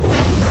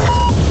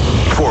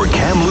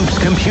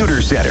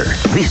Computer Center.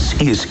 This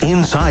is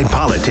Inside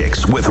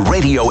Politics with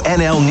Radio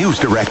NL News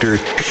Director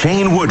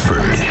Shane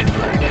Woodford.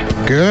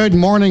 Good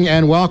morning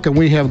and welcome.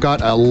 We have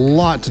got a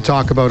lot to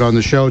talk about on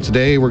the show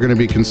today. We're going to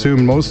be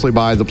consumed mostly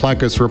by the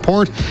Plecas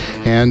report,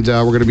 and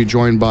we're going to be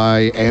joined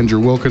by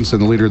Andrew Wilkinson,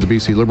 the leader of the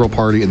BC Liberal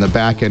Party, in the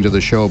back end of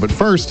the show. But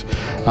first,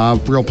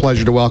 real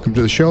pleasure to welcome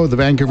to the show the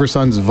Vancouver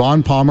Sun's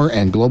Vaughn Palmer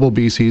and Global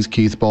BC's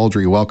Keith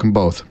Baldry. Welcome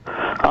both.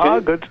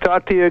 Good to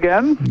talk to you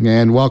again.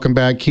 And welcome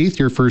back, Keith,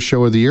 your first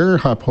show of the year.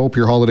 I hope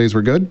your holidays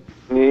were good.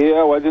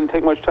 Yeah, well, I didn't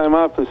take much time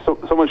off. There's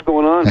so much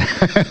going on.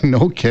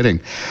 No kidding.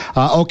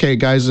 Okay,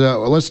 guys,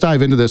 let's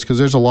dive into this because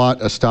there's a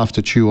lot of stuff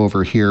to chew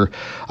over here.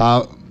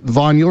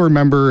 Vaughn, you'll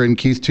remember, and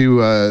Keith too,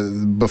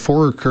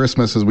 before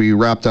Christmas, as we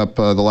wrapped up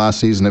the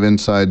last season of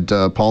Inside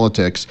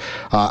Politics,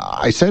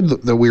 I said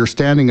that we were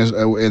standing,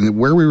 and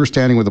where we were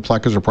standing with the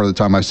Plecas report at the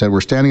time, I said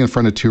we're standing in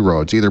front of two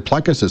roads. Either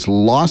Plecas has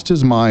lost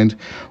his mind,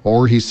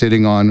 or he's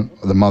sitting on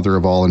the mother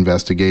of all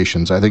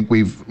investigations. I think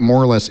we've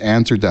more or less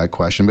answered that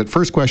question. But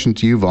first question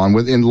to you, Vaughn,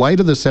 in light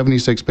of the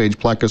 76-page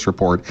Plecas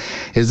report,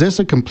 is this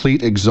a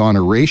complete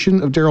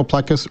exoneration of Darryl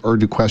Plecas, or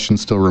do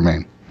questions still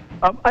remain?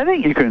 I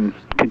think you can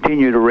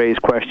continue to raise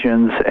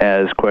questions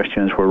as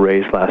questions were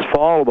raised last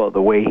fall about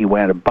the way he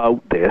went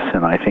about this,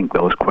 and I think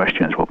those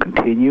questions will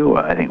continue.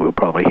 I think we'll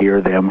probably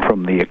hear them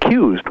from the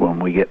accused when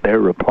we get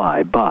their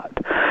reply, but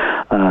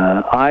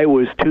I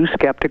was too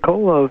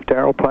skeptical of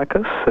Darryl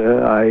Plecas.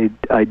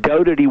 I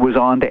doubted he was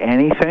on to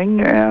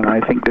anything, and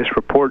I think this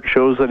report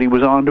shows that he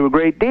was on to a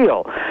great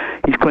deal.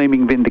 He's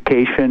claiming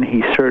vindication.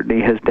 He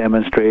certainly has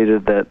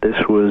demonstrated that this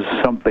was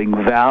something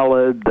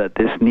valid, that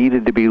this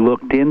needed to be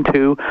looked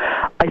into.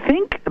 I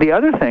think the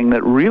other thing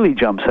that really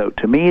jumps out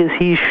to me is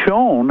he's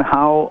shown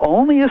how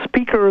only a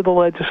Speaker of the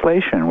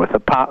legislation, with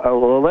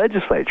the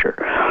legislature,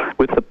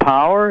 with the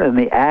power and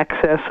the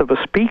access of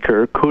a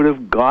Speaker, could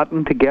have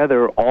gotten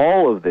together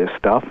all of this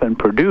stuff and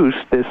produced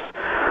this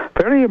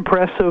fairly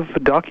impressive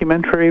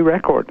documentary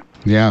record.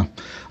 Yeah.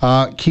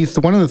 Keith,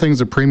 one of the things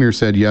the Premier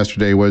said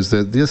yesterday was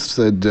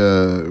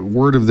that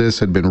word of this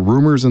had been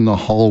rumors in the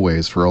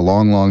hallways for a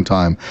long, long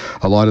time.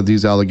 A lot of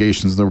these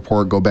allegations in the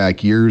report go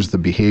back years. The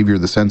behavior,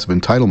 the sense of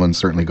entitlement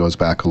certainly goes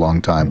back a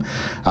long time.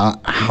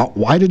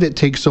 Why did it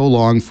take so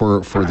long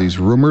for these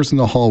rumors in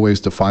the hallways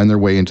to find their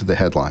way into the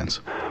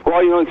headlines?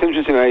 Well, it's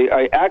interesting.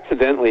 I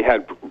accidentally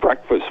had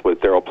breakfast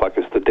with Darryl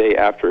Plecas the day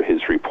after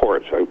his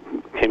report. I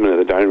came into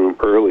the dining room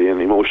early, and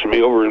he motioned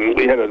me over, and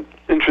we had an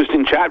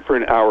interesting chat for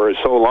an hour or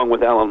so, along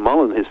with Alan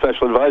Mullen, his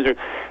special advisor.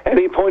 And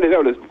he pointed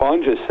out, as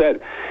Vaughn just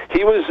said,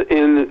 he was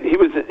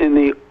in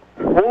the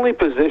only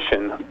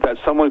position that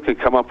someone could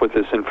come up with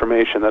this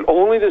information, that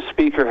only the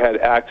Speaker had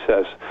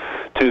access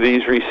to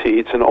these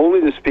receipts, and only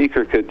the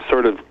Speaker could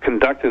sort of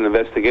conduct an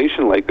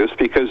investigation like this,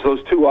 because those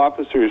two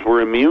officers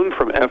were immune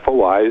from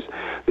FOIs.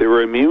 They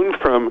were immune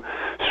from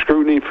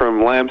scrutiny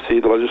from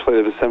LAMC, the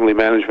Legislative Assembly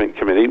Management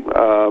Committee.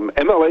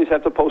 MLAs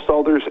have to post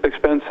all their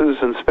expenses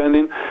and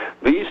spending.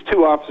 These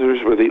two officers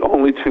were the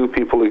only two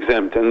people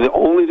exempt, and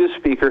only the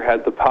Speaker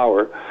had the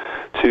power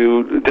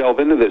to delve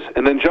into this.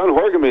 And then John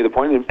Horgan made the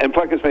point, and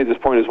Plecas made this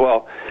point as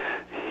well.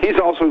 He's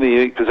also in the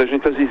unique position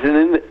because he's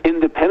an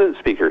independent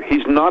Speaker.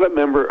 He's not a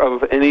member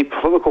of any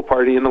political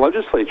party in the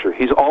legislature.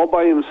 He's all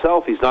by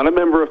himself. He's not a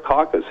member of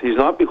caucus. He's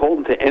not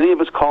beholden to any of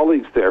his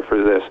colleagues there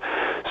for this.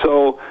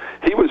 So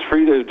he was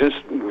free to just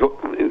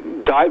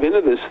dive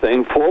into this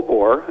thing full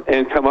bore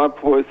and come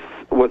up with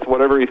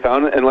whatever he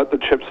found and let the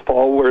chips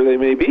fall where they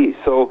may be.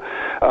 So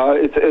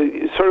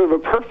it's sort of a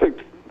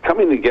perfect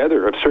coming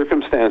together of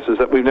circumstances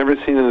that we've never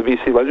seen in the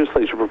BC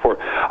legislature before.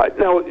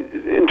 Now,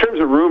 in terms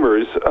of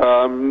rumors,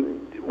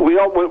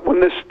 when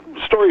this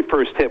story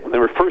first hit, when they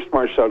were first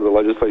marched out of the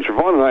legislature,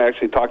 Vaughn and I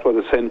actually talked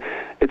about this, saying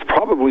it's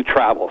probably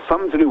travel,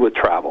 something to do with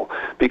travel,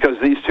 because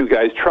these two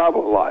guys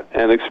travel a lot,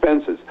 and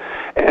expenses.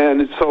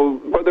 And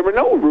so, but there were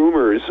no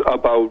rumors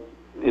about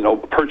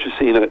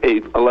purchasing a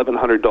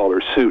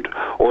 $1,100 suit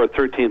or a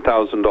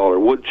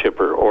 $13,000 wood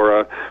chipper or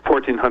a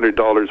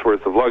 $1,400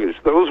 worth of luggage.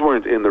 Those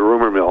weren't in the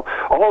rumor mill.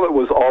 All that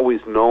was always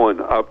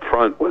known up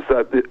front was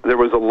that there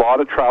was a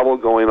lot of travel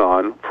going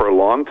on for a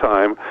long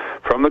time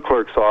from the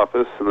clerk's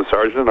office, and the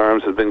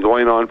Sergeant-at-Arms had been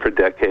going on for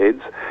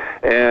decades,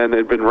 and it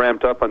had been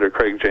ramped up under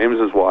Craig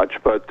James's watch.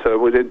 But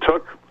it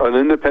took an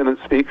independent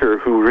Speaker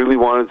who really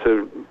wanted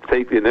to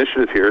take the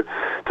initiative here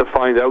to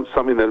find out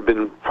something that had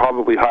been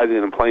probably hiding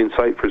in plain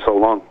sight for so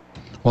long.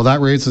 Well,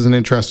 that raises an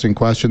interesting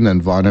question then,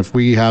 Vaughn. If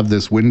we have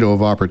this window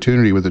of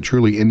opportunity with a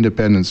truly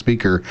independent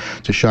Speaker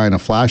to shine a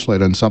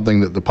flashlight on something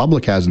that the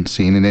public hasn't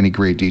seen in any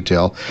great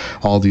detail,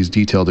 all these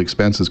detailed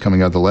expenses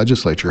coming out of the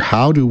legislature,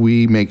 how do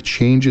we make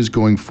changes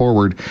going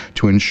forward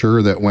to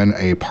ensure that when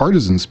a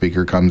partisan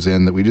Speaker comes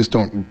in, that we just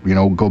don't,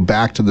 go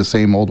back to the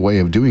same old way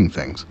of doing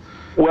things?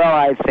 Well,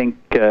 I think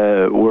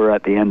we're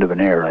at the end of an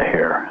era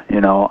here.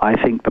 I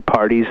think the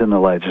parties in the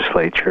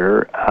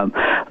legislature,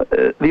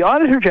 the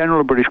Auditor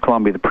General of British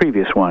Columbia, the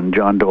previous one,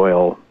 John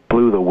Doyle,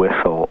 blew the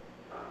whistle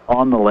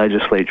on the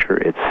legislature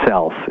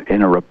itself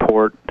in a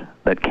report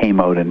that came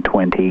out in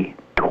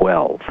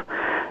 2012.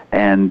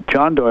 And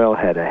John Doyle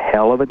had a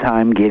hell of a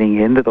time getting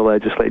into the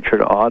legislature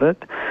to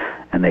audit,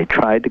 and they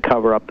tried to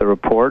cover up the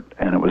report,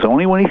 and it was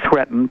only when he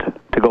threatened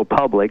to go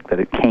public that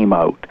it came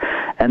out.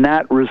 And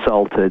that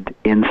resulted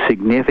in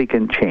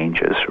significant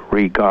changes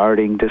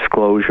regarding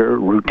disclosure,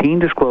 routine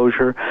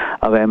disclosure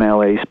of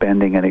MLA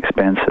spending and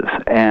expenses.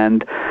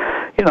 And,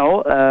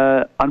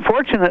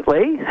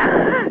 unfortunately,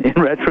 in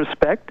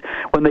retrospect,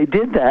 when they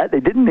did that, they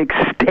didn't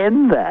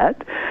extend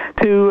that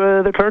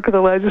to the clerk of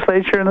the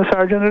legislature and the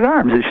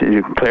sergeant-at-arms.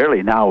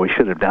 Clearly, now we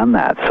should have done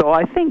that. So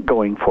I think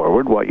going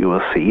forward, what you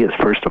will see is,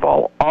 first of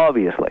all,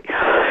 obviously,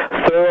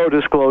 thorough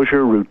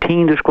disclosure,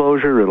 routine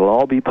disclosure. It'll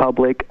all be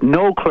public.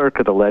 No clerk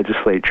of the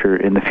legislature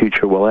in the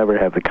future will ever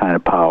have the kind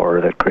of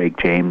power that Craig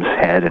James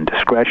had and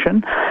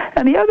discretion.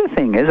 And the other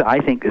thing is, I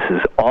think this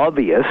is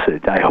obvious,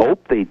 I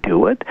hope they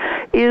do it,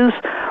 is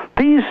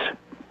these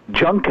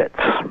junkets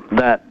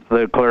that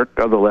the clerk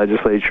of the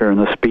legislature and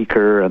the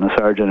speaker and the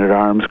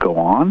sergeant-at-arms go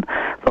on,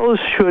 those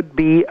should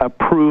be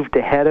approved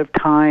ahead of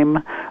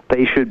time.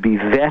 They should be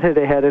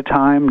vetted ahead of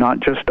time, not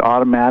just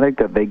automatic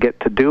that they get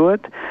to do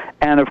it.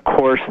 And, of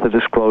course, the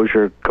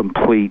disclosure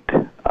complete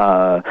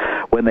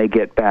when they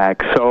get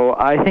back. So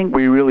I think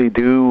we really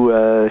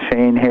do,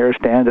 Shane, here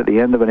stand at the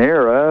end of an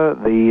era.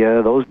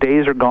 Those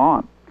days are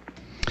gone.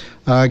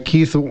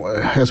 Keith,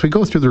 as we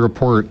go through the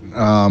report,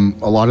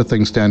 a lot of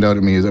things stand out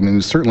to me.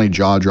 Certainly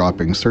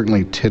jaw-dropping,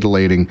 certainly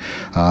titillating,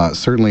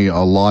 certainly a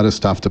lot of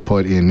stuff to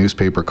put in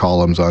newspaper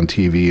columns, on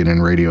TV, and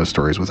in radio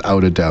stories,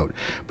 without a doubt.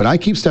 But I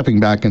keep stepping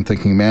back and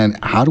thinking, man,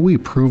 how do we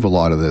prove a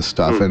lot of this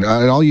stuff? And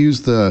I'll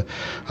use the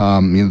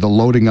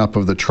loading up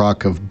of the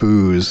truck of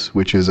booze,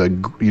 which is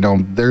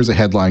there's a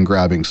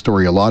headline-grabbing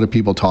story. A lot of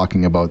people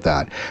talking about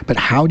that. But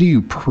how do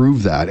you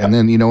prove that? And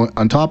then,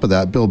 on top of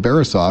that, Bill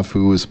Barasoff,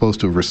 who was supposed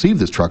to have received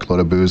this truckload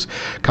of booze,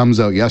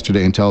 comes out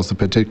yesterday and tells the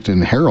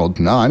Penticton Herald,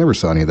 no, I never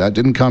saw any of that,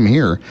 didn't come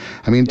here.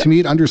 To me,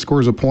 it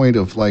underscores a point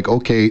of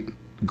okay,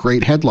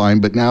 great headline,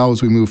 but now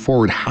as we move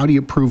forward, how do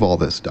you prove all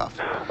this stuff?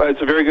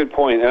 It's a very good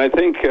point, and I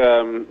think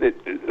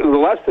the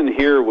lesson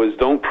here was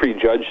don't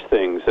prejudge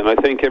things, and I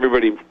think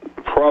everybody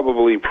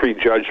probably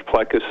prejudged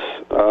Plecas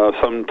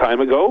some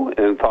time ago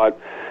and thought,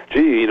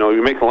 gee,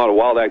 you're making a lot of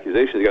wild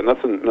accusations. You got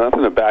nothing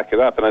to back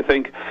it up. And I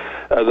think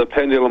the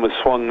pendulum has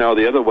swung now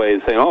the other way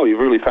and saying, oh, you've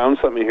really found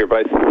something here.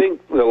 But I think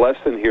the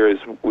lesson here is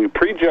we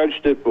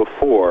prejudged it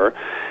before,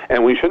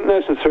 and we shouldn't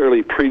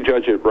necessarily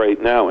prejudge it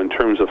right now in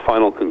terms of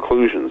final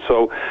conclusions.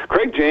 So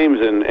Craig James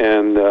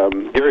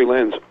and Gary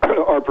Lenz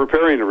are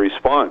preparing a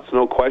response,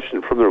 no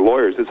question, from their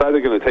lawyers. It's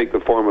either going to take the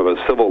form of a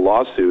civil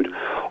lawsuit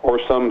or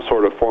some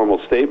sort of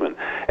formal statement.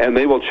 And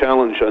they will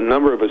challenge a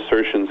number of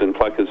assertions in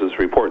Plecas'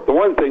 report. The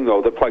one thing,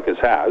 though, that Plecas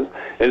has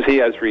is he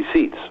has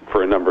receipts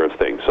for a number of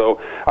things.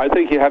 So I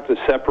think you have to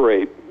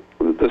separate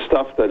the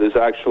stuff that is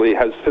actually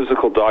has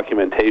physical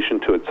documentation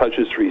to it, such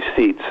as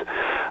receipts,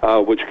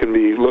 which can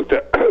be looked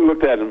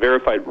at and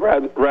verified,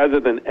 rather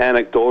than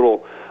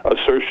anecdotal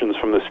assertions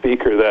from the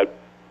speaker that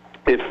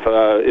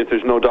if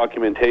there's no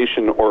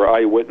documentation or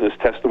eyewitness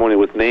testimony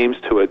with names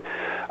to it,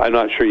 I'm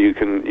not sure you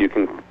can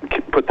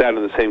put that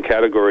in the same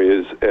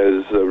category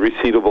as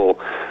receivable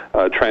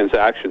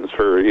transactions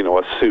for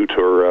a suit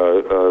or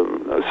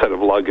a set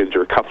of luggage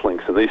or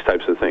cufflinks and these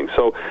types of things.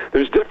 So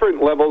there's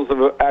different levels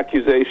of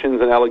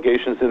accusations and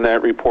allegations in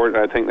that report,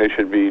 and I think they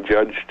should be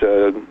judged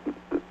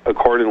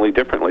accordingly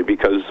differently,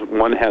 because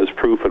one has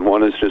proof and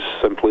one is just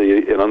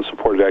simply an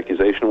unsupported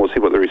accusation. We'll see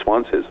what the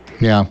response is.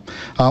 Yeah.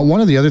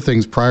 One of the other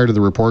things prior to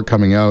the report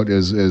coming out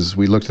is, as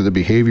we looked at the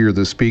behavior of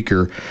the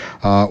speaker,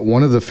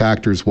 one of the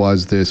factors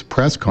was this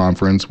press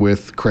conference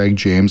with Craig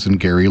James and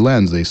Gary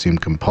Lenz. They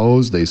seemed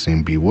composed. They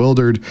seemed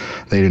bewildered.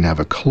 They didn't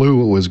have a clue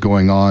what was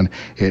going on.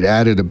 It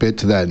added a bit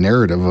to that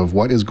narrative of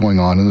what is going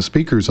on in the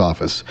speaker's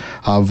office.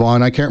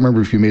 Vaughn, I can't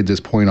remember if you made this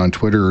point on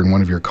Twitter or in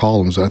one of your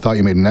columns, but I thought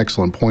you made an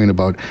excellent point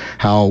about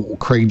how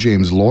Craig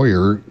James'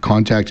 lawyer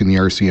contacting the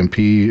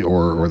RCMP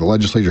or the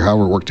legislature,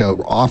 however it worked out,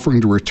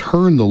 offering to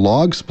return the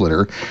log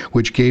splitter,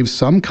 which gave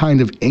some kind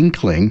of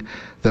inkling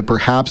that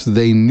perhaps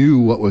they knew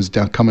what was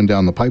coming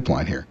down the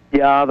pipeline here.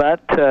 Yeah,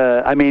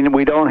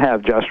 we don't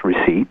have just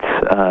receipts.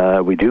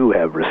 We do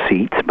have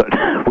receipts, but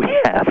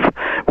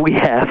we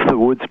have the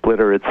wood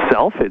splitter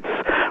itself. It's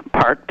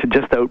parked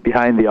just out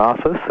behind the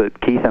office that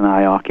Keith and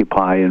I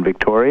occupy in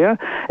Victoria,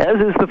 as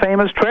is the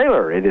famous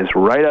trailer. It is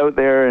right out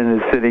there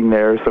and is sitting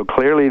there, so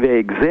clearly they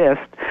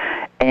exist.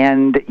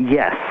 And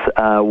yes,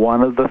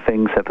 one of the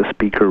things that the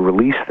Speaker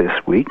released this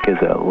week is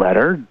a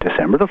letter,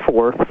 December the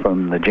 4th,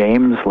 from the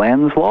James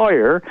Lenz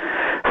lawyer,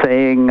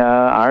 saying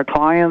our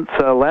clients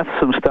left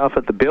some stuff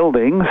at the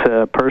buildings,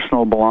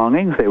 personal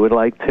belongings. They would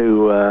like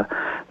to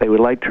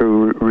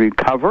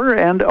recover.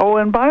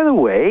 And by the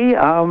way,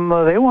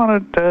 they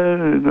wanted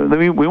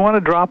we want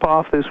to drop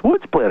off this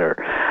wood splitter,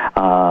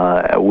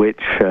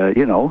 which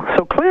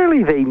so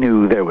clearly they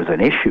knew there was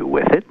an issue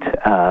with it.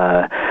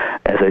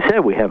 As I said,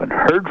 we haven't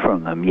heard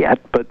from them yet,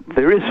 but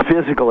there is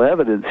physical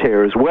evidence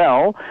here as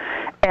well.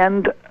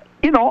 And,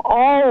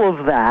 all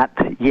of that,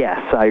 yes,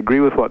 I agree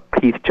with what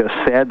Keith just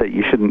said, that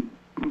you shouldn't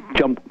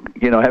jump,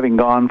 having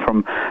gone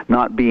from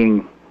not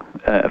being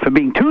from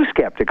being too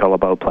skeptical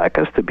about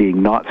Plecas to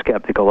being not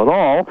skeptical at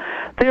all,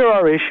 there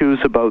are issues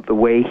about the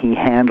way he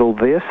handled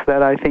this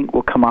that I think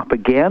will come up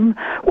again.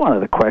 One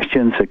of the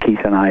questions that Keith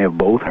and I have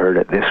both heard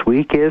it this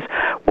week is,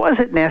 was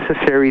it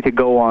necessary to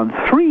go on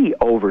 3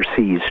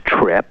 overseas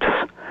trips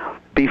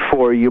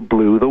before you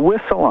blew the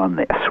whistle on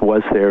this?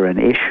 Was there an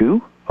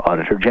issue?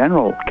 Auditor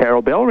General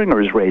Carol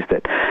Bellringer has raised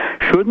it.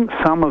 Shouldn't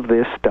some of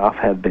this stuff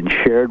have been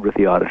shared with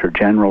the Auditor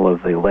General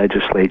of the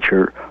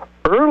legislature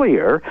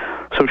earlier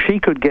so she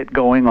could get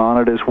going on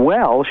it as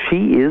well?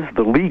 She is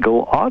the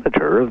legal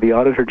auditor of the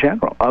Auditor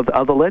General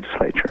of the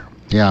legislature.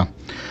 Yeah.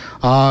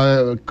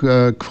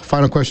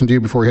 Final question to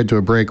you before we head to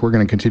a break. We're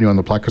going to continue on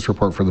the Plecas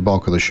report for the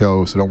bulk of the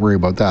show, so don't worry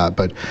about that.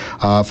 But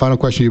final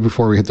question to you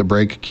before we hit the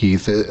break,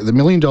 Keith. The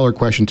million-dollar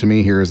question to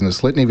me here is, in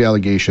this litany of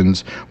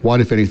allegations,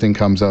 what, if anything,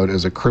 comes out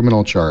as a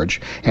criminal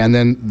charge? And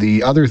then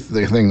the other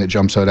thing that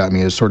jumps out at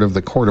me is sort of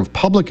the court of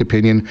public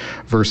opinion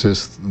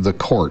versus the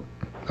court.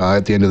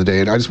 At the end of the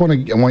day, and I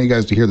want you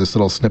guys to hear this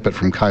little snippet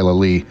from Kyla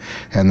Lee,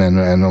 and then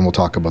we'll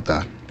talk about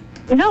that.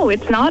 No,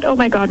 it's not, oh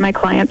my God, my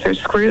clients are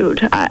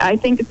screwed. I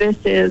think this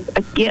is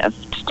a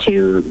gift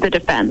to the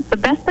defense. The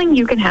best thing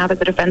you can have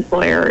as a defense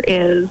lawyer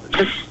is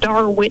the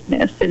star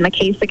witness in the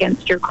case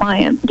against your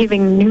client,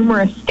 giving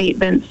numerous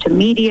statements to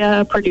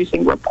media,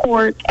 producing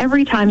reports.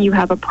 Every time you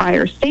have a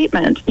prior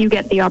statement, you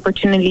get the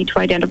opportunity to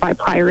identify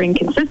prior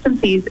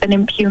inconsistencies and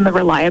impugn the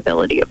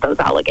reliability of those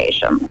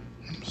allegations.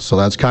 So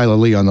that's Kyla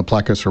Lee on the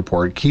Plecas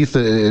report. Keith,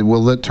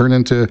 will it turn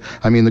into,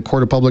 the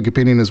court of public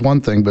opinion is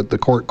one thing, but the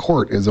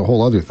court is a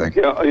whole other thing.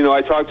 Yeah,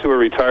 I talked to a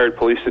retired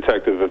police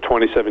detective of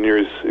 27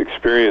 years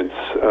experience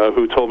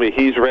who told me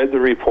he's read the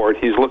report,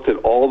 he's looked at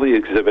all the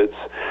exhibits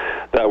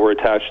that were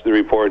attached to the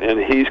report,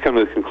 and he's come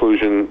to the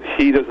conclusion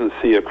he doesn't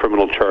see a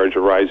criminal charge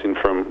arising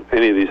from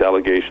any of these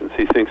allegations.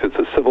 He thinks it's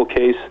a civil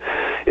case,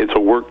 it's a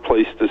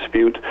workplace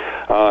dispute.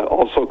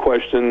 Also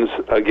questions,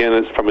 again,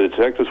 it's from a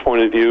detective's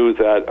point of view,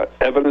 that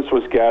evidence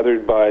was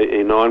gathered by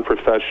a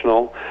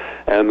non-professional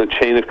and the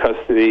chain of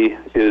custody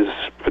is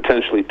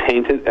potentially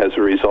tainted as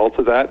a result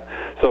of that.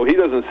 So he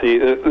doesn't see,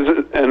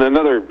 and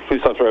another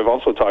police officer I've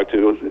also talked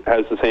to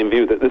has the same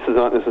view, that this is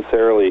not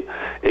necessarily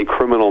a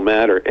criminal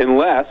matter,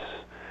 unless,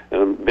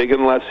 and big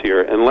unless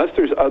here, unless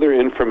there's other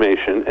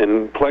information,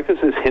 and Plecas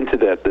has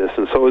hinted at this,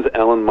 and so has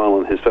Alan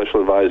Mullen, his special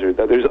advisor,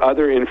 that there's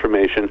other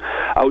information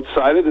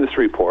outside of this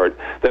report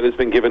that has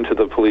been given to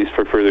the police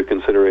for further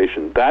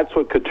consideration. That's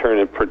what could turn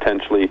it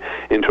potentially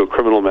into a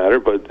criminal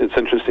matter, but it's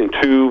interesting,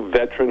 2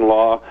 veteran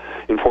law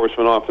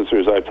enforcement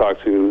officers I've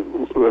talked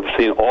to who have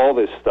seen all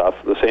this stuff,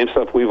 the same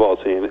stuff we've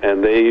all seen,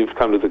 and they've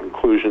come to the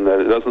conclusion that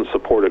it doesn't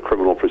support a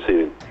criminal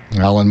proceeding.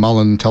 Alan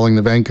Mullen telling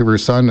the Vancouver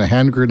Sun, a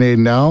hand grenade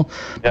now,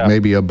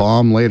 maybe a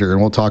bomb later, and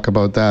we'll talk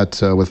about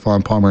that with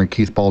Vaughn Palmer and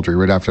Keith Baldry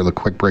right after the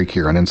quick break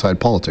here on Inside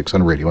Politics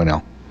on Radio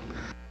NL.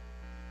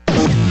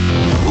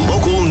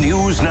 Local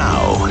news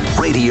now,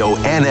 Radio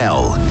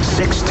NL,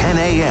 610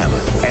 AM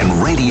and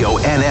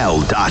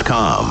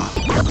RadioNL.com.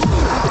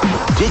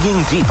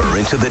 Digging deeper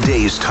into the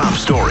day's top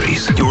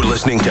stories, you're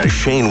listening to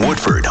Shane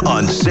Woodford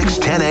on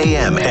 610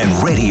 AM and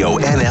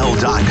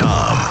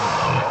RadioNL.com.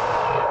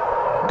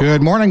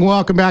 Good morning.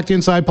 Welcome back to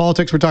Inside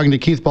Politics. We're talking to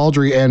Keith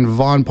Baldry and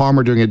Vaughn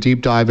Palmer, doing a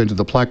deep dive into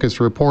the Plecas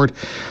report.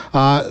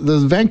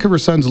 The Vancouver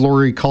Sun's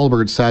Laurie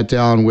Colbert sat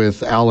down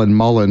with Alan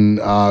Mullen,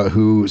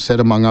 who said,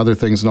 among other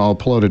things, and I'll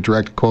pull out a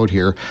direct quote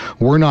here,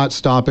 "We're not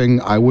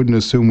stopping. I wouldn't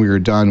assume we are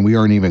done. We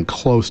aren't even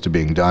close to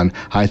being done.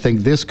 I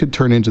think this could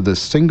turn into the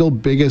single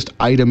biggest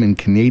item in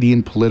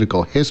Canadian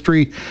political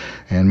history."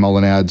 And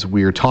Mullen adds,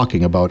 "We are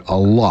talking about a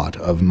lot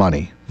of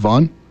money."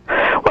 Vaughn?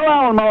 Well,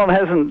 Alan Mullen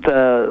hasn't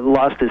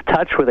lost his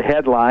touch with a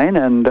headline,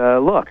 and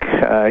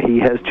he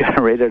has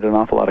generated an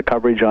awful lot of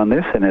coverage on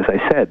this, and as I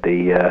said,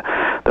 the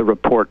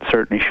report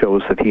certainly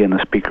shows that he and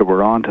the Speaker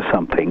were on to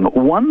something.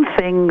 One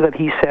thing that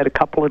he said a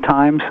couple of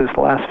times this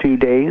last few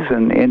days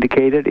and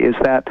indicated is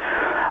that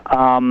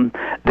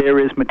there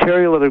is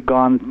material that have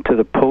gone to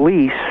the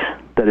police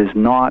that is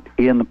not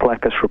in the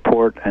Plecas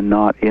report and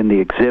not in the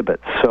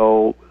exhibits.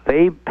 So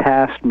they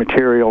passed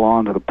material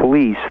on to the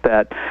police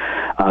that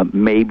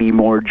may be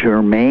more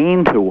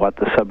germane to what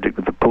the subject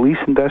of the police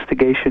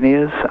investigation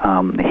is.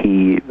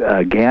 He,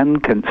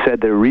 again,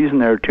 said the reason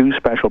there are 2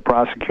 special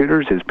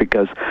prosecutors is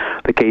because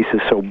the case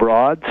is so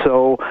broad.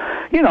 So,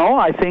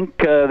 I think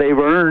they've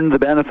earned the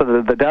benefit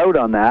of the doubt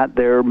on that.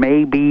 There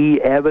may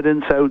be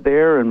evidence out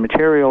there and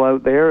material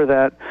out there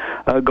that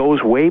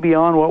goes way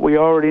beyond what we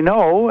already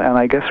know, and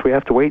I guess we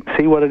have to wait and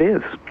see what it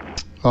is.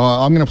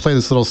 I'm going to play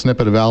this little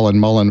snippet of Alan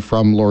Mullen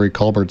from Laurie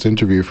Colbert's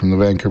interview from the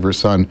Vancouver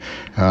Sun,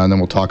 and then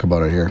we'll talk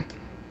about it here.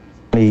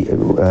 He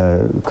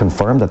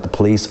confirmed that the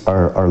police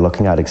are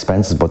looking at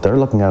expenses, but they're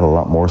looking at a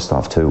lot more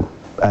stuff too.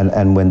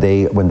 And when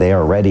they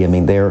are ready,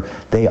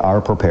 they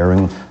are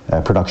preparing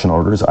production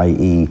orders,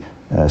 i.e.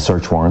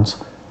 Search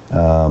warrants.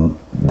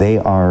 They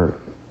are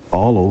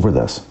all over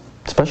this.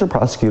 Special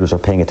prosecutors are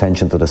paying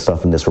attention to the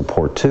stuff in this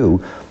report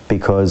too,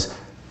 because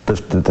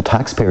the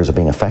taxpayers are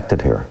being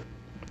affected here.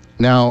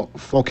 Now,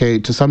 okay,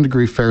 to some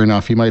degree, fair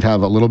enough. He might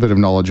have a little bit of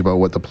knowledge about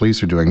what the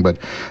police are doing, but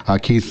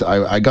Keith,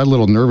 I got a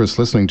little nervous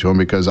listening to him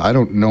because I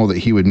don't know that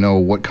he would know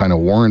what kind of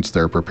warrants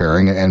they're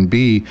preparing, and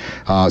B,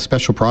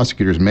 special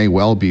prosecutors may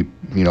well be,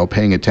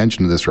 paying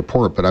attention to this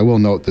report, but I will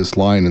note this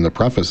line in the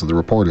preface of the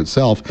report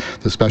itself: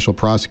 the special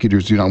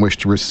prosecutors do not wish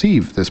to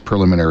receive this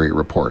preliminary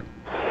report.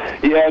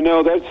 Yeah,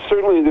 no, that's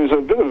certainly, there's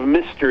a bit of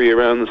mystery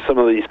around some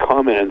of these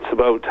comments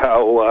about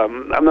how,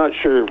 I'm not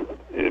sure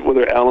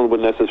whether Alan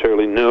would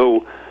necessarily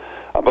know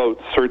about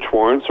search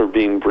warrants or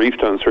being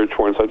briefed on search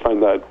warrants. I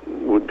find that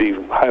would be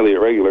highly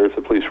irregular if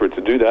the police were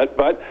to do that.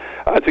 But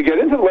to get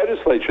into the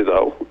legislature,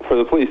 though, for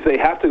the police, they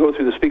have to go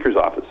through the Speaker's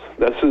office.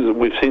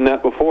 We've seen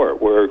that before,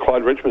 where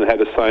Claude Richmond had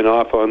to sign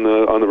off on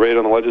the raid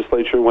on the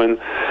legislature when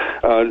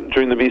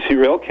during the BC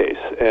Rail case.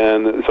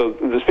 And so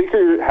the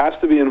Speaker has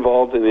to be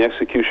involved in the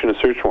execution of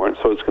search warrants.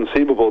 So it's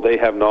conceivable they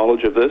have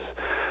knowledge of this,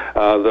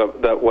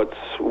 that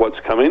what's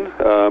coming.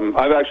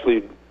 I've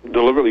actually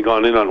deliberately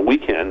gone in on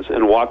weekends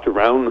and walked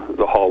around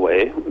the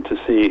hallway to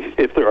see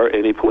if there are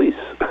any police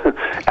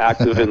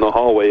active in the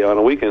hallway on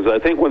a weekend. I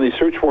think when these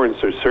search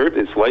warrants are served,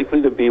 it's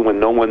likely to be when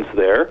no one's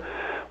there,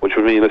 which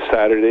would mean a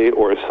Saturday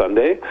or a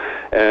Sunday.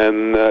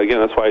 And again,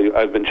 that's why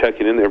I've been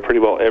checking in there pretty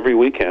well every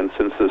weekend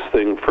since this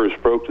thing first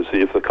broke to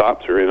see if the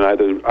cops are in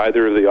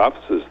either of the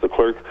offices, the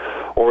clerk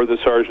or the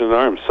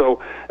sergeant-at-arms. So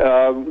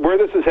where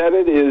this is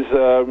headed is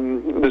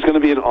there's going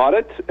to be an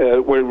audit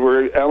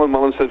where Alan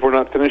Mullen says we're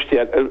not finished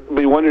yet. I'd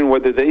be wondering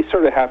whether they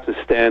sort of have to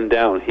stand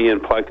down, he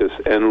and Plecas,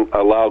 and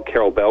allow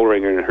Carol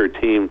Bellringer and her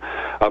team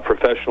of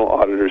professional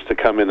auditors to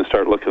come in and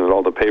start looking at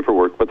all the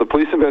paperwork. But the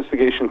police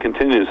investigation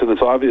continues, and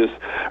it's obvious,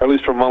 or at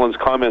least from Mullen's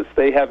comments,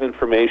 they have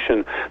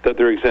information that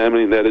they're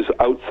examining that is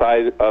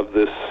outside of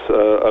this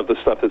of the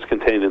stuff that's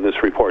contained in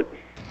this report.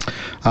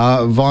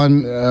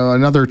 Vaughn,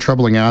 another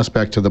troubling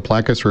aspect to the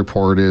Plecas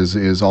report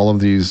is all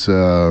of these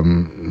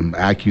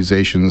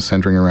accusations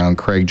centering around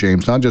Craig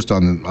James, not just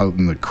on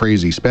the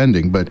crazy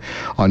spending, but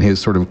on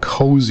his sort of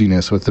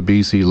coziness with the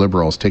BC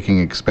Liberals, taking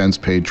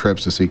expense-paid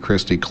trips to see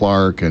Christy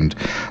Clark and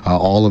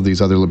all of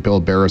these other,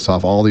 Bill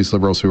Barasoff, all these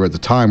Liberals who at the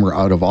time were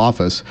out of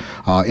office,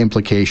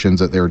 implications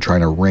that they were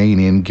trying to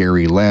rein in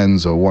Gary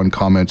Lenz. One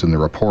comment in the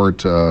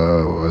report,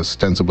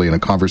 ostensibly in a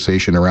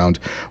conversation around,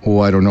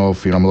 I don't know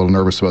if I'm a little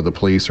nervous about the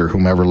police or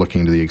whomever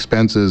looking into the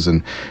expenses,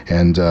 and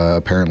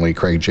apparently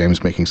Craig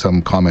James making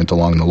some comment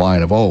along the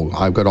line of,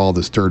 I've got all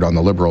this dirt on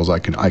the Liberals, I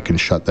can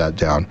shut that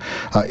down.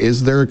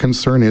 Is there a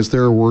concern, is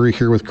there a worry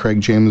here with Craig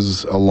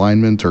James'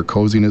 alignment or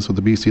coziness with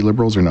the BC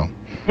Liberals, or no?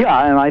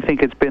 Yeah, and I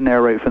think it's been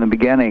there right from the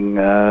beginning.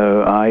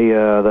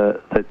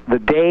 The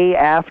day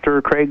after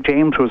Craig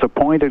James was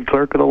appointed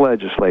clerk of the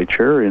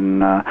legislature in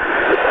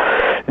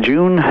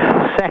June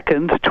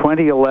 2nd,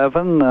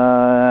 2011,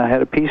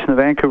 had a piece in the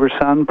Vancouver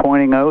Sun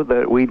pointing out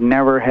that we'd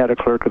never had a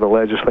clerk of the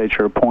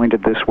legislature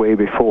appointed this way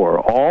before.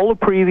 All the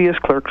previous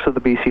clerks of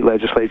the BC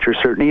legislature,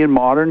 certainly in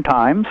modern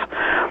times,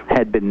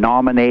 had been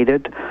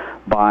nominated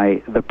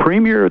by the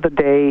premier of the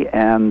day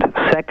and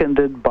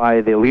seconded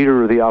by the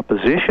leader of the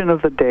opposition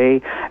of the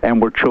day,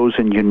 and were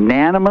chosen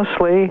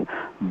unanimously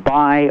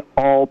by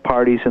all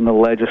parties in the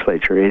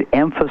legislature. It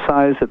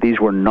emphasized that these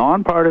were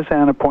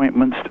nonpartisan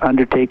appointments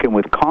undertaken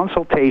with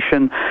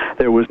consultation.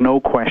 There was no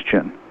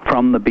question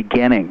from the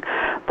beginning.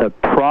 The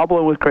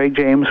problem with Craig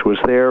James was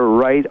there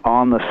right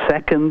on the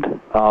 2nd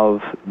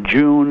of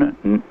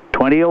June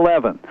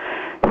 2011.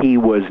 He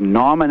was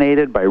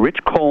nominated by Rich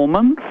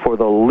Coleman for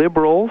the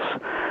Liberals.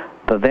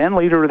 The then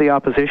leader of the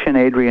opposition,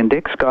 Adrian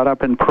Dix, got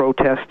up and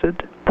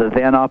protested. The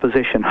then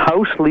opposition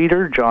House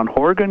leader, John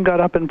Horgan, got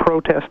up and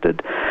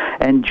protested.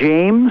 And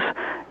James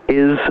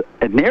is,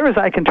 as near as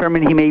I can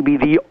determine, he may be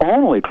the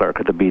only clerk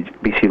of the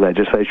BC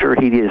legislature.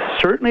 He is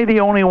certainly the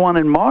only one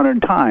in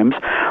modern times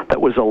that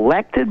was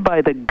elected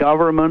by the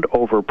government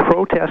over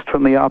protest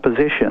from the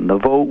opposition. The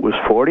vote was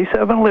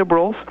 47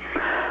 Liberals,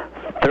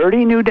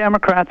 30 New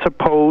Democrats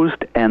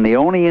opposed, and the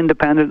only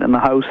independent in the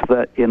House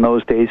that in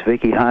those days,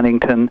 Vicky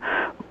Huntington,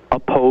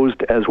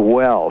 opposed as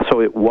well.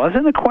 So it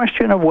wasn't a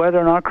question of whether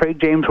or not Craig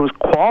James was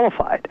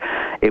qualified.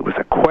 It was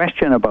a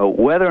question about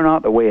whether or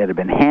not the way it had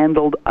been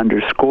handled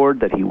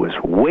underscored that he was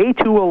way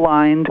too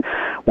aligned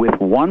with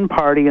one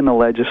party in the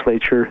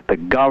legislature, the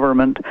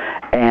government,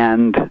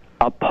 and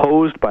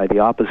opposed by the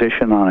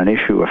opposition on an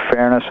issue of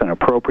fairness and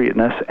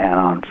appropriateness.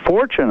 And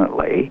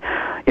unfortunately,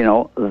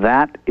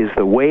 that is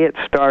the way it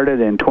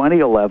started in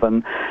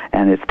 2011,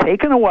 and it's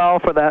taken a while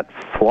for that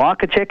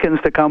flock of chickens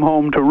to come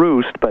home to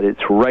roost, but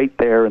it's right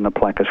there in the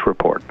Plecas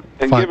report.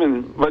 And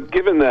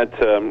given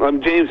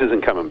that James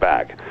isn't coming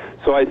back,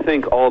 so I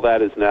think all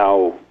that is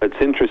now, it's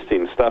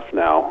interesting stuff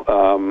now,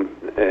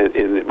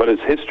 but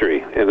it's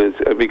history, and it's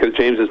because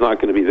James is not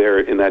going to be there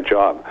in that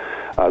job.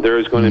 There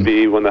is going to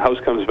be, when the House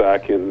comes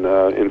back in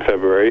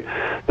February,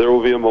 there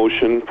will be a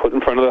motion put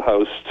in front of the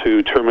House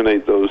to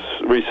terminate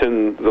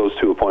rescind those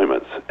two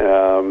appointments.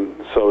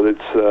 So it's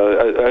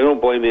I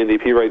don't blame the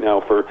NDP right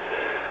now for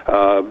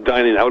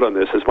dining out on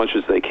this as much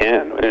as they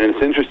can. And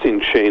it's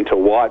interesting, Shane, to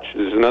watch.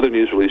 There's another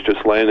news release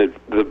just landed.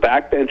 The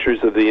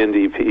backbenchers of the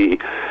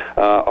NDP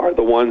are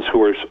the ones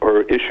who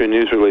are issuing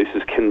news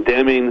releases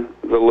condemning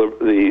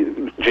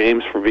the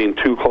James for being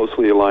too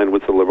closely aligned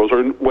with the Liberals,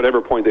 or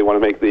whatever point they want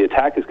to make. The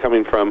attack is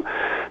coming from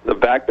the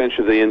backbench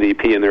of the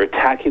NDP, and they're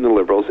attacking the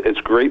Liberals. It's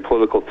great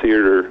political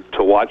theater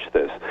to watch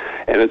this,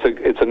 and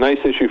it's a nice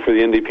issue for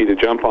the NDP to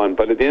jump on.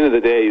 But at the end of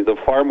the day, the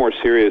far more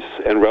serious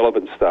and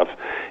relevant stuff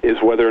is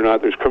whether or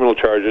not there's criminal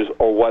charges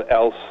or what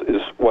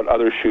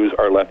other shoes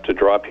are left to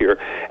drop here.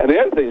 And the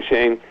other thing,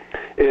 Shane,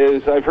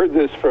 is I've heard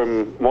this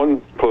from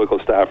one political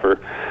staffer.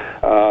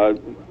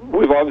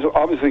 We've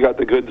obviously got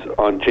the goods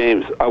on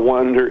James. I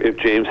wonder if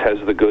James has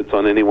the goods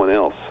on anyone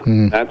else.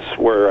 That's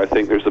where I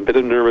think there's a bit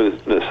of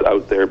nervousness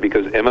out there,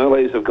 because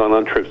MLAs have gone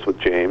on trips with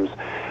James.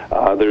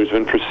 There's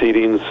been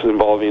proceedings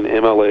involving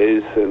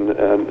MLAs and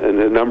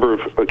a number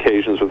of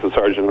occasions with the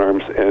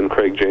Sergeant-at-Arms and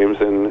Craig James,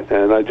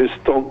 and I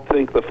just don't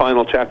think the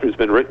final chapter has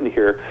been written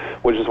here,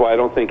 which is why I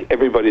don't think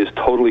everybody is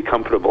totally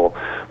comfortable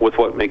with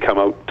what may come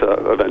out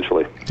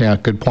eventually. Yeah,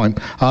 good point.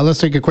 Let's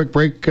take a quick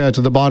break to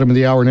the bottom of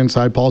the hour in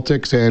Inside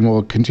Politics, and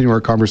we'll continue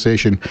our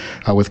conversation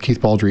with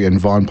Keith Baldry and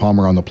Vaughn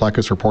Palmer on the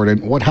Plecas Report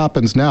and what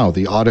happens now,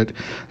 the audit,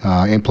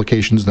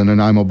 implications, the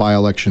Nanaimo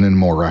by-election, and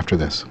more after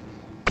this.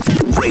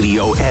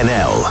 Radio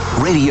NL,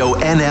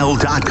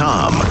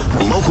 RadioNL.com.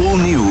 Local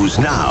news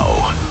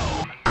now.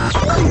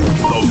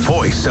 The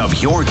voice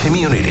of your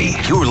community.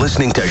 You're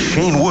listening to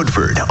Shane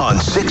Woodford on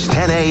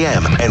 610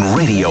 AM and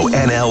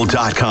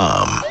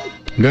RadioNL.com.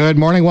 Good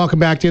morning. Welcome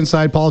back to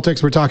Inside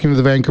Politics. We're talking to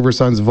the Vancouver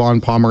Sun's Vaughn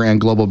Palmer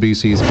and Global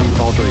BC's Keith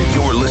Baldry.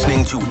 You're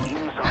listening to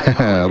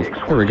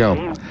There we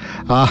go.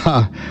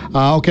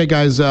 Okay,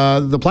 guys,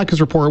 the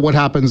Plecas Report, what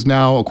happens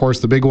now? Of course,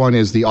 the big one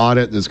is the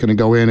audit that's going to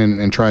go in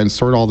and try and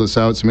sort all this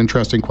out. Some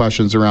interesting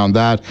questions around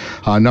that.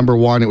 Number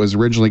one, it was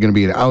originally going to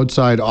be an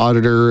outside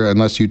auditor,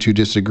 unless you two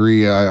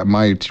disagree.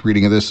 My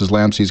reading of this is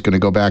Lamsey's going to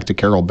go back to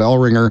Carol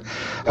Bellringer.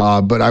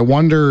 But I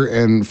wonder,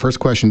 and first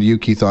question to you,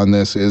 Keith, on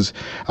this is,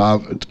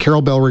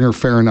 Carol Bellringer,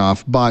 fair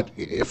enough, but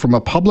from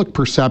a public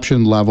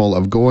perception level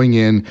of going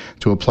in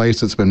to a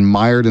place that's been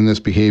mired in this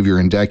behavior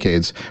in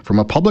decades, from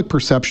a public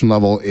perception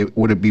level,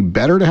 would it be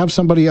better to have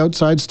somebody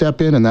outside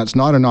step in? And that's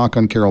not a knock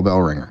on Carol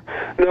Bellringer.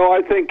 No,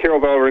 I think Carol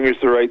Bellringer is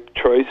the right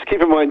choice.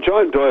 Keep in mind,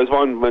 John Doyle, as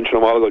Vaughn mentioned a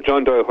while ago,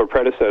 John Doyle, her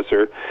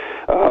predecessor,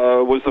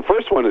 was the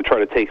first one to try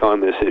to take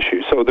on this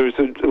issue. So there's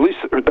at least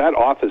that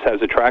office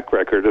has a track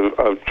record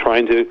of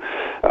trying to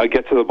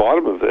get to the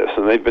bottom of this,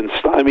 and they've been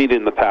stymied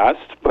in the past.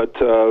 But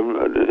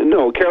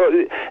no,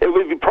 Carol, it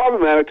would be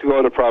problematic to go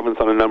out of province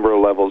on a number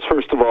of levels.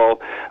 First of all,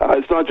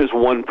 it's not just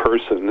one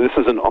person. This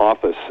is an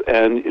office,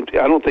 and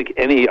I don't think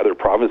any other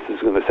province is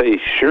going to say,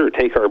 sure,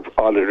 take our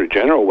Auditor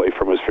General away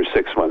from us for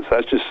 6 months.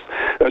 That's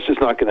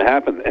just not going to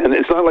happen. And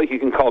it's not like you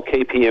can call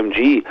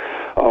KPMG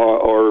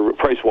or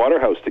Price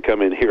Waterhouse to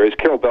come in here. As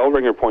Carol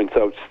Bellringer points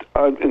out,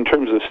 in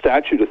terms of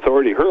statute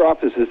authority, her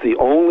office is the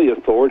only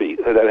authority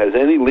that has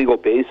any legal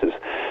basis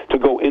to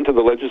go into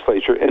the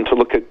legislature and to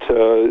look at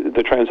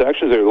the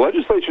transactions there. The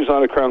legislature is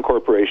not a Crown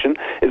corporation.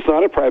 It's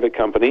not a private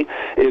company.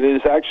 It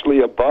is actually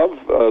above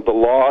the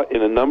law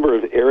in a number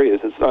of areas.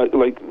 It's not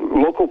like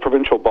local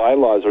provincial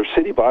bylaws or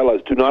city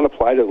bylaws do not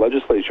apply to the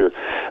legislature.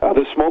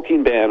 The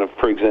smoking ban,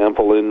 for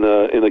example, in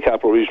the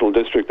Capital Regional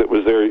District that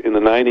was there in the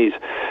 90s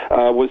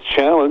was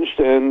challenged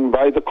and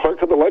by the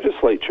clerk of the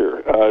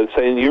legislature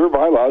saying your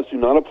bylaws do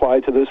not apply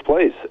to this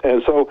place.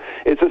 And so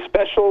it's a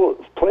special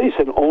place,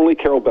 and only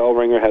Carol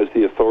Bellringer has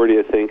the authority,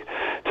 I think,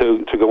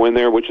 to go in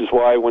there, which is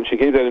why when she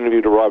gave that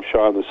interview to Rob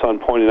Shaw in The Sun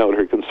pointing out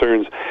her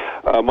concerns,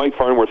 Mike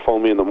Farnworth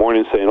phoned me in the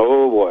morning saying,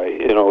 oh boy,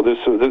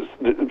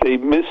 they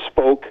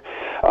misspoke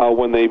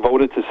when they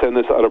voted to send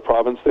this out of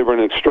province. They were in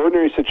an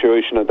extraordinary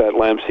situation at that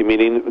Lamsey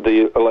meeting.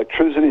 The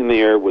electricity in the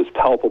air was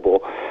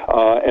palpable,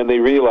 and they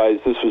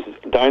realized this was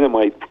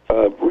dynamite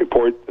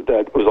report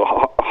that was a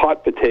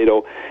hot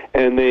potato,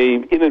 and they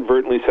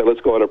inadvertently said,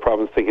 let's go out of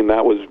province, thinking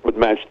that would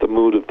match the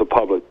mood of the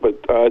public. But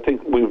I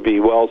think we would be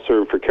well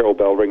served for Carol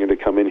Bellringer to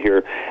come in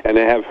here and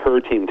to have her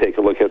team take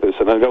a look at this,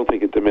 and I don't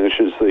think it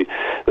diminishes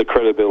the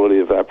credibility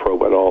of that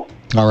probe at all.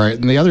 All right,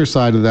 and the other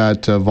side of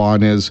that,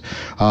 Vaughn, is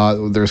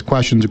there's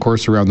questions, of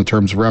course, around the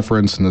terms of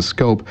reference and the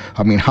scope.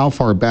 I mean, how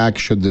far back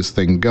should this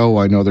thing go?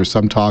 I know there's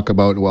some talk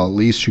about, well, at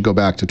least should go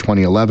back to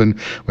 2011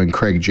 when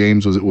Craig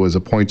James was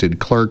appointed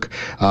clerk,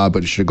 but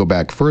it should go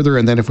back further.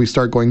 And then if we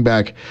start going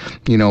back,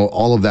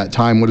 all of that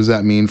time, what does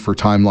that mean for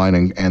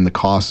timeline and the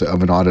cost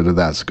of an audit of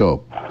that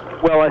scope?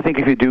 Well, I think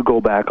if you do go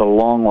back a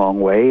long, long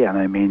way, and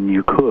I mean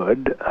you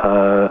could,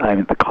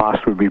 the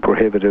cost would be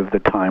prohibitive, the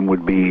time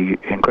would be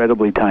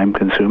incredibly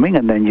time-consuming,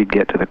 and then you'd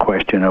get to the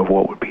question of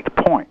what would be the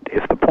point.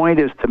 If the point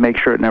is to make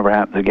sure it never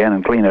happens again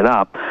and clean it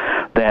up,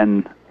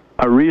 then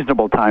a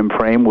reasonable time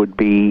frame would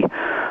be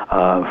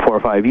 4 or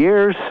 5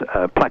 years.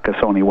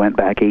 Plecas only went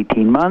back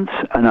 18 months.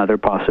 Another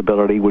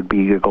possibility would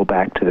be to go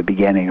back to the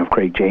beginning of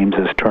Craig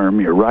James's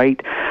term, you're right,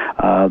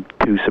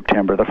 to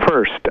September the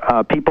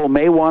 1st. People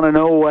may want to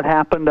know what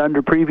happened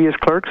under previous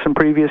clerks and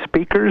previous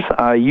speakers.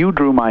 You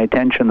drew my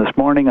attention this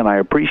morning, and I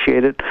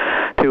appreciate it,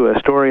 to a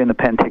story in the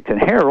Penticton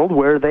Herald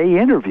where they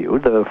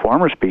interviewed the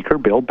former speaker,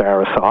 Bill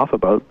Barasoff,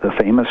 about the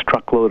famous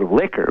truckload of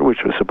liquor,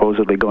 which was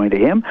supposedly going to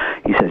him.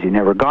 He says he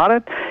never got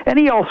it. And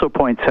he also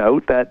points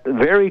out that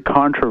very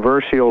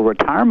controversial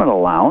retirement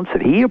allowance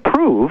that he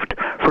approved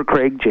for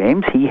Craig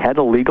James, he had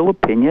a legal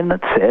opinion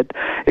that said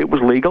it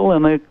was legal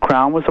and the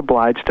Crown was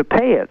obliged to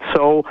pay it.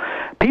 So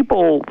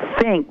people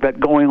think that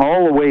going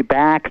all the way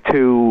back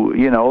to,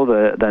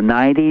 the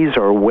 90s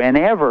or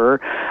whenever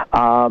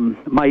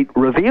might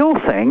reveal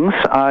things.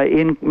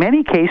 In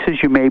many cases,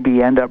 you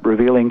maybe end up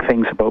revealing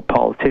things about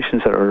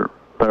politicians that are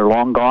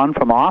long gone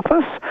from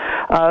office.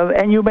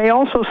 And you may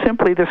also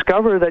simply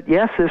discover that,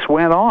 yes, this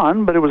went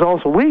on, but it was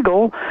also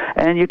legal,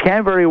 and you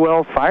can't very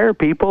well fire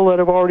people that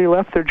have already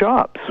left their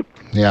jobs.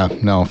 Yeah,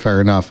 no,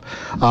 fair enough.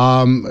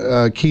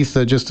 Keith,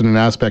 just in an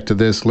aspect of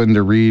this,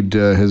 Linda Reid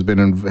has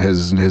been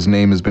his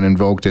name has been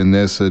invoked in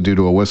this due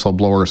to a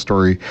whistleblower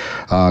story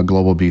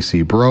Global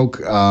BC broke.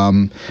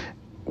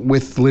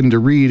 With Linda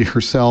Reid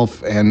herself,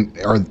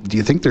 do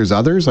you think there's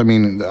others? I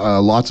mean,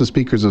 lots of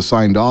speakers have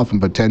signed off on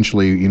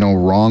potentially,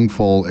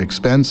 wrongful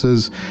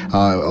expenses.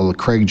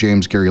 Craig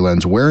James, Gary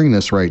Lenz wearing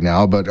this right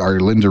now, but are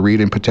Linda Reid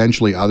and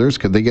potentially others,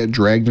 could they get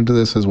dragged into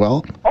this as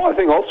well? Oh, I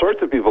think all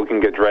sorts of people can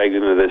get dragged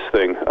into this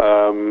thing.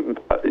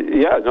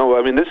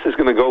 This is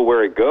going to go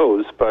where it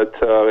goes, but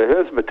it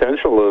has the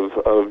potential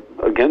of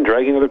again,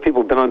 dragging other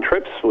people. Been on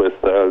trips with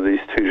these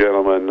two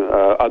gentlemen,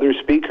 other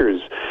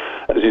speakers,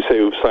 as you say,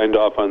 who've signed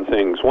off on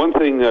things. One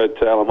thing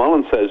that Alan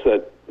Mullen says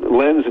that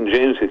Lenz and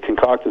James had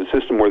concocted a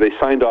system where they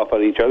signed off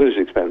on each other's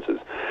expenses,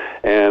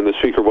 and the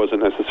Speaker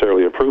wasn't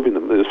necessarily approving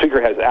them. The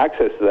Speaker has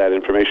access to that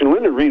information.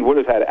 Linda Reid would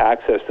have had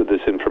access to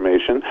this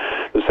information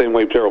the same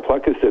way Darryl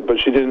Plecas did, but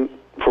she didn't,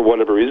 for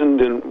whatever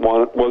reason,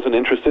 wasn't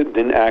interested,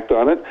 didn't act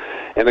on it.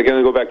 And again,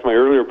 I go back to my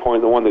earlier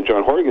point, the one that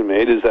John Horgan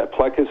made, is that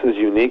Plecas is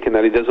unique in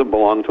that he doesn't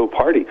belong to a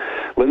party.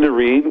 Linda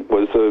Reid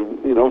was the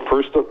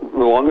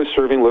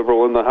longest-serving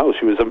Liberal in the House.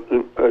 She was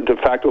a de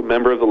facto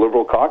member of the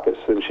Liberal caucus,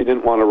 and she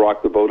didn't want to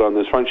rock the boat on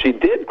this front. She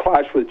did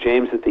clash with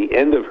James at the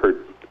end of her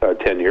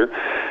tenure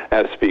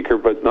as Speaker,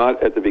 but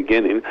not at the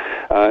beginning.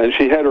 And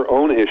she had her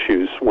own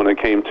issues when it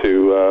came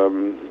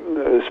to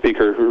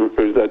Speaker,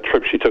 that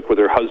trip she took with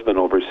her husband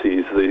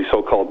overseas, the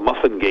so-called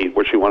Muffin Gate,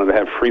 where she wanted to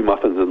have free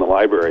muffins in the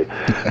library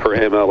for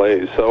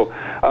MLAs. So,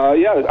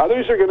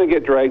 others are going to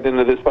get dragged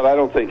into this, but I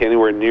don't think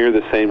anywhere near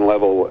the same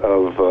level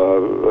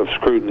of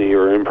scrutiny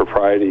or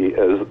impropriety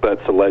as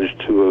that's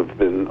alleged to have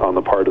been on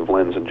the part of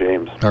Lenz and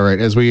James. All right,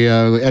 as we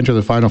enter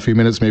the final few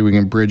minutes, maybe we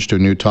can bridge to a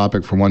new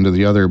topic from one to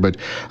the other, but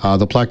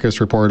the Plecas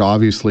report,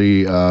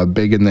 obviously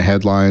big in the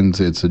headlines.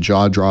 It's a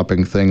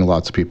jaw-dropping thing.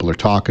 Lots of people are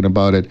talking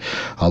about it.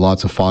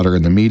 Lots of fodder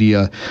in the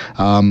media.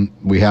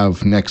 We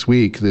have next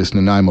week this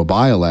Nanaimo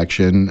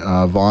by-election.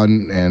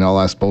 Vaughn, and I'll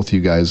ask both of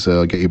you guys,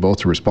 get you both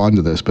to respond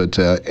to this, but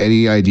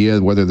any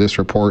idea whether this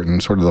report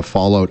and sort of the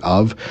fallout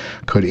of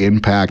could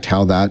impact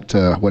how that,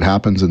 what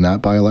happens in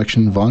that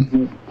by-election,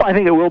 Vaughn? I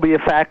think it will be a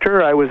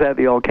factor. I was at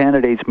the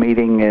all-candidates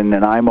meeting in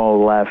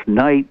Nanaimo last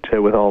night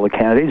with all the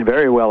candidates.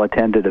 Very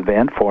well-attended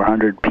event,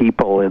 400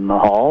 people in the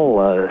hall.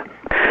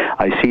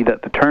 I see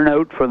that the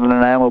turnout for the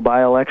Nanaimo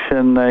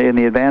by-election in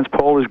the advance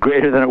poll is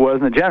greater than it was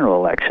in the general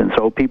election,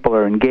 so people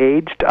are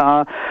engaged.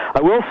 I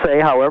will say,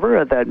 however,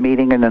 at that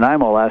meeting in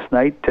Nanaimo last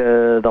night,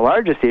 the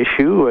largest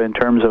issue in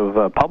terms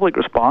of public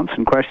response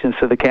and questions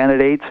to the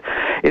candidates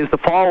is the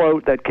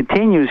fallout that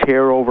continues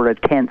here over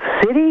at Kent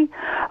City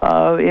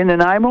in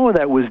Nanaimo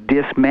that was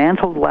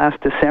dismantled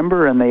last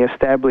December, and they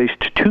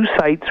established 2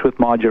 sites with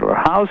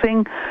modular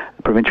housing.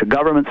 The provincial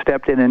government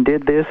stepped in and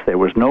did this. There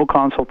was no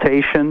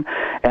consultation,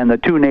 and the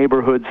 2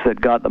 neighborhoods that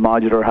got the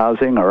modular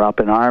housing are up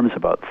in arms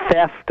about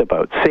theft,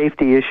 about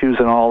safety issues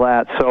and all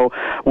that. So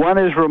one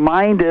is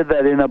reminded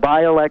that in a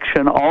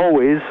by-election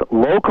always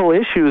local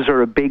issues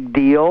are a big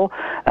deal,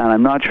 and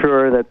I'm not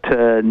sure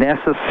that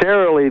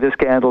necessarily the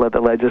scandal at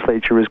the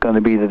legislature is going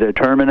to be the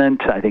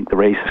determinant. I think the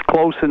race is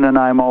close in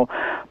Nanaimo.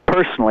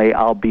 Personally,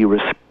 I'll be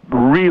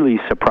really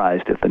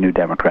surprised if the New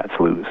Democrats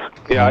lose.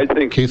 Yeah, I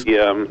think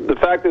the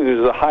fact that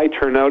there's a high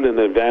turnout in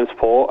the advance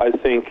poll, I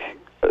think,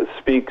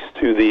 speaks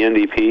to the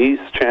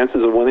NDP's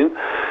chances of winning.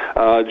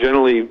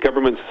 Generally,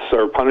 governments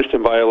are punished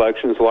in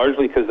by-elections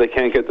largely because they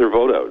can't get their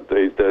vote out.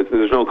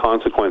 There's no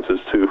consequences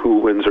to who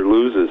wins or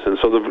loses, and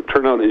so the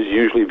turnout is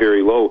usually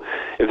very low.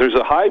 If there's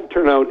a high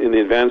turnout in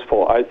the advance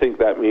poll, I think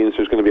that means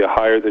there's going to be a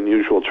higher than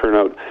usual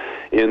turnout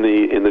in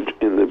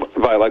the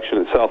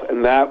by-election itself,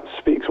 and that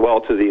speaks well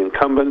to the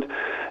incumbent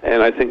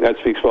And I think that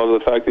speaks well to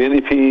the fact the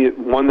NDP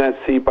won that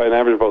seat by an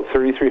average of about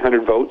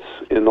 3,300 votes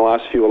in the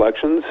last few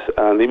elections.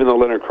 And even though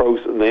Leonard Crow's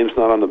name's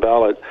not on the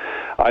ballot,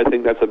 I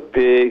think that's a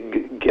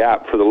big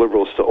gap for the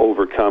Liberals to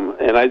overcome.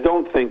 And I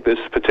don't think this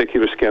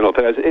particular scandal, if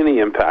it has any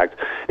impact,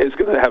 is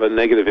going to have a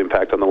negative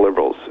impact on the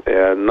Liberals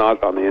and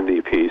not on the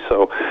NDP.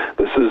 So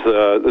this is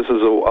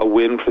a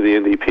win for the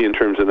NDP in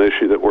terms of an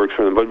issue that works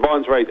for them. But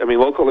Vaughn's right. I mean,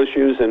 local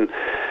issues and,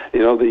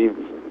 the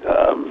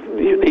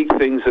unique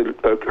things that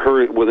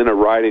occur within a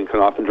riding can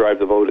often drive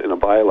the vote in a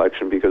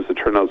by-election because the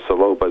turnout's so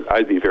low, but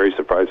I'd be very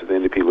surprised if the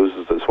NDP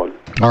loses this one.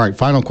 All right,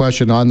 final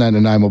question on that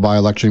Nanaimo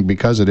by-election,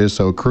 because it is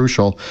so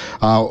crucial.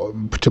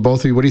 To both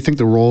of you, what do you think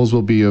the roles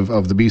will be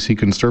of the BC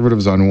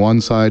Conservatives on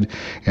one side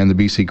and the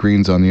BC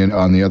Greens on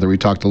the other? We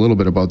talked a little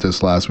bit about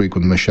this last week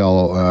with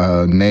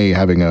Michelle Ney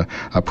having a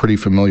pretty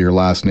familiar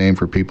last name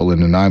for people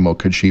in Nanaimo.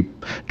 Could she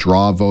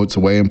draw votes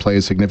away and play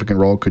a significant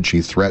role? Could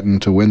she threaten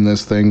to win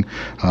this thing?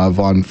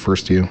 Vaughn,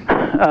 first to you.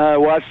 I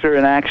watched her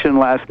in action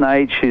last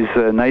night. She's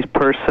a nice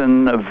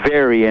person, a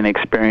very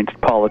inexperienced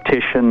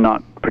politician,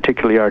 not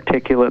particularly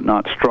articulate,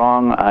 not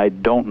strong. I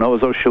don't know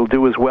as though she'll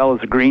do as well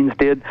as the Greens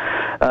did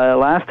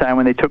last time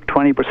when they took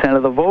 20%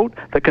 of the vote.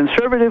 The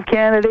Conservative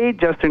candidate,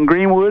 Justin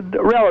Greenwood,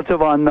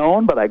 relative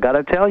unknown, but I got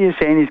to tell you,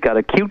 Shane, he's got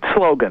a cute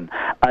slogan,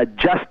 a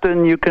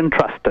Justin you can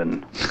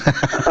trustin'.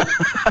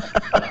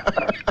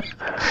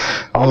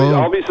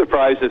 I'll be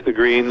surprised if the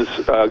Greens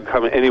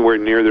come anywhere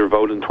near their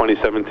vote in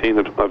 2017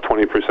 of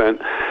 20%.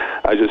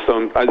 I just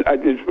don't. I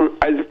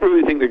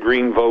really think the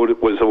Green vote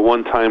was a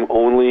one-time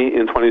only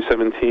in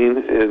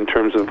 2017 in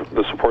terms of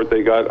the support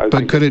they got.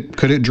 But could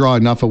it draw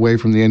enough away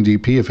from the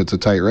NDP if it's a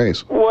tight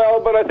race? Well,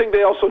 but I think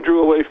they also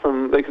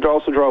could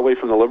also draw away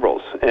from the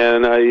Liberals.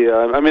 And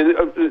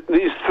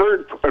these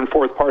third and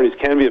fourth parties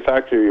can be a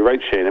factor. You're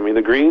right, Shane. I mean,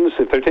 the Greens,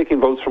 if they're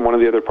taking votes from one of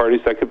the other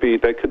parties, that could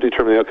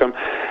determine the outcome.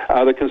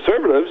 The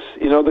Conservatives,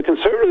 the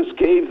Conservatives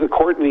gave the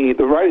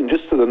riding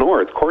just to the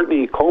north,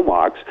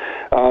 Courtenay-Comox,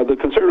 the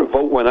Conservative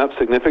vote went up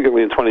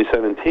significantly in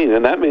 2017,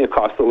 and that may have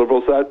cost the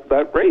Liberals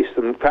that race.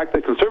 In fact,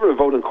 the Conservative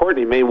vote in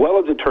Courtenay may well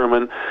have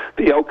determined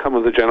the outcome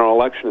of the general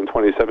election in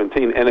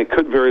 2017, and it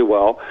could very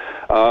well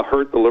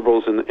hurt the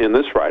Liberals in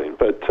this riding.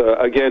 But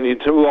again, you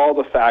do all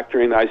the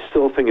factoring. I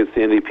still think it's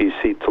the NDP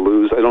seat to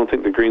lose. I don't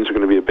think the Greens are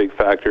going to be a big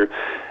factor,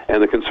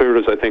 and the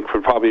Conservatives, I think,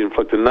 would probably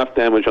inflict enough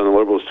damage on the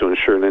Liberals to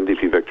ensure an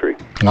NDP victory.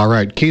 All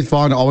right. Keith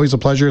Vaughan, always a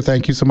pleasure.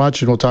 Thank you so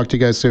much, and we'll talk to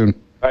you guys soon.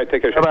 All right,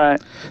 take care. Bye-bye.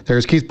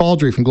 There's Keith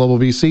Baldry from Global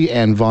BC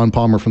and Vaughn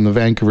Palmer from the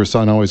Vancouver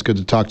Sun. Always good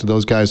to talk to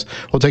those guys.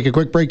 We'll take a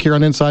quick break here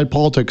on Inside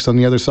Politics. On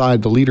the other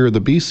side, the leader of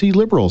the BC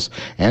Liberals,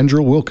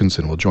 Andrew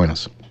Wilkinson, will join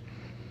us.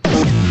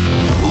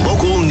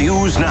 Local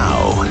news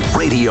now.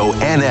 Radio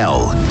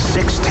NL,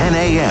 610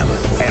 AM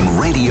and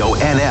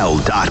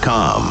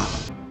RadioNL.com.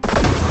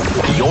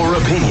 Your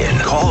opinion.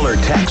 Call or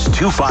text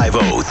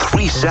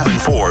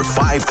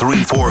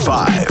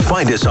 250-374-5345.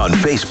 Find us on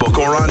Facebook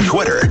or on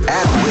Twitter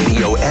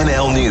 @Radio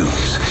NL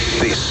News.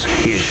 This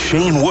is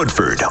Shane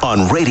Woodford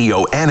on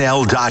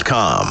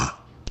RadioNL.com.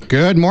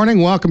 Good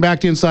morning. Welcome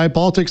back to Inside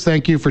Politics.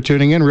 Thank you for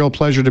tuning in. Real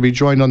pleasure to be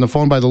joined on the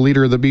phone by the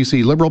leader of the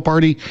BC Liberal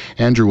Party,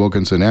 Andrew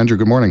Wilkinson. Andrew,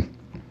 good morning.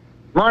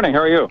 Morning.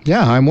 How are you?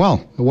 Yeah, I'm well.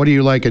 What are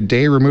you, like a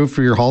day removed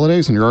for your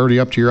holidays and you're already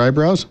up to your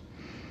eyebrows?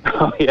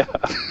 Oh, yeah.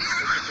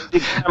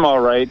 I'm all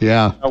right.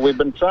 Yeah. We've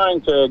been trying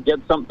to get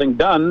something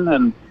done,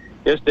 and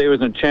yesterday was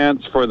a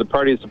chance for the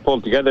parties to pull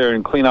together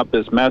and clean up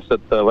this mess at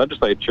the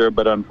legislature,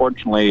 but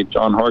unfortunately,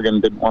 John Horgan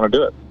didn't want to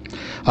do it.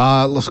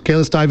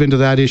 Let's dive into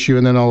that issue,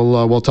 and then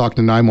we'll talk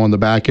to Nanaimo on the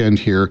back end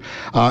here.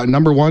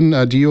 Number one,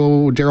 do you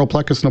owe Darryl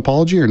Plecas an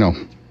apology or no?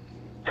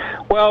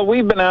 Well,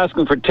 we've been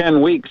asking for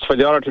 10 weeks for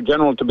the Auditor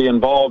General to be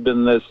involved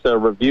in this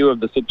review of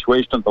the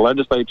situation at the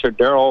legislature.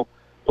 Darryl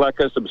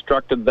Plecas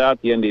obstructed that,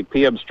 the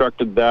NDP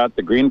obstructed that,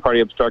 the Green Party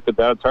obstructed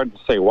that. It's hard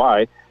to say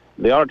why.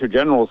 The Auditor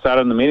General sat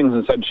in the meetings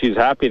and said she's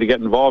happy to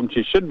get involved and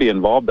she should be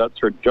involved. That's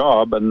her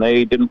job, and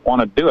they didn't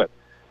want to do it.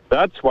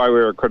 That's why we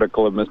were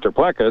critical of Mr.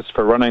 Plecas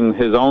for running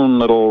his own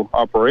little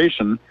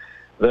operation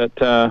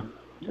that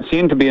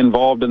seemed to be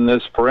involved in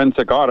this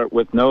forensic audit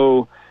with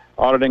no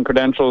auditing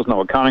credentials,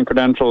 no accounting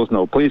credentials,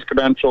 no police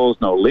credentials,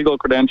 no legal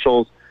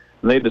credentials.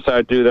 And they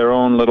decided to do their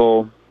own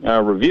little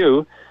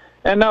review.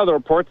 And now the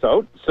report's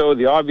out, so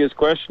the obvious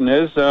question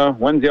is,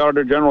 when's the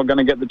Auditor General going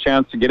to get the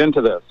chance to get into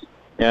this?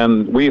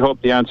 And we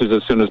hope the answer is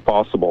as soon as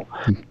possible.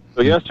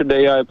 So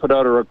yesterday I put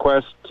out a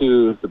request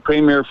to the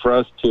Premier for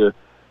us to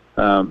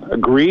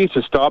agree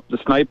to stop the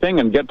sniping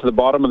and get to the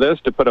bottom of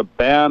this, to put a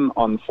ban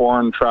on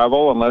foreign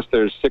travel unless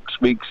there's 6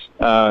 weeks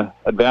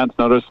advance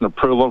notice and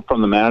approval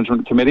from the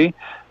Management Committee.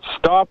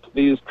 Stop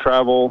these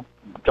travel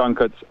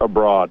junkets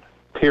abroad,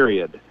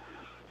 period.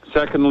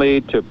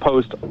 Secondly, to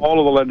post all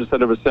of the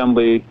Legislative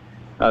Assembly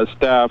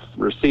staff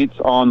receipts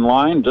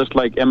online, just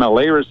like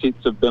MLA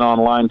receipts have been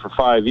online for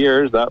 5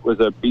 years. That was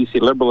a BC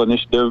Liberal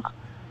initiative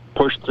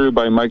pushed through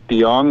by Mike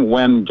de Jong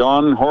when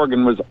John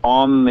Horgan was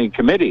on the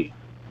committee.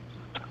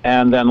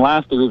 And then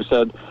lastly, we've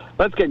said,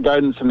 let's get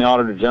guidance from the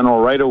Auditor General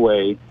right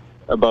away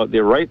about the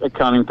right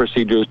accounting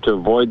procedures to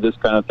avoid this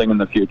kind of thing in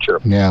the future.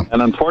 Yeah.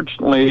 And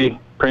unfortunately,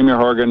 Premier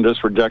Horgan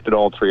just rejected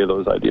all three of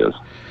those ideas.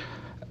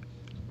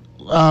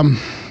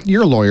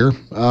 You're a lawyer.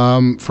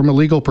 From a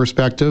legal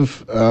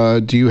perspective,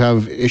 do you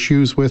have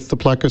issues with the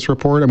Plecas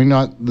report? I mean,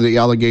 not the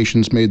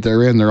allegations made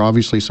therein. There are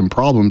obviously some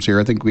problems here.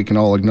 I think we can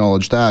all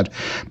acknowledge that.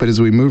 But as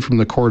we move from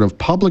the court of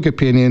public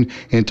opinion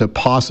into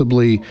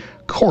possibly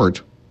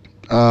court,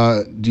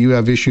 do you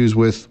have issues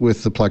with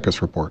the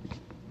Plecas report?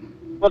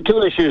 Well,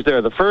 two issues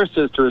there. The first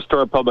is to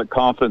restore public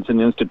confidence in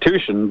the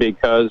institution,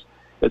 because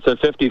it's a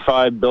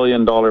 $55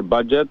 billion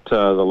budget.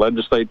 The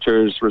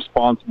legislature is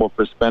responsible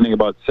for spending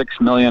about $6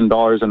 million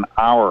an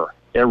hour,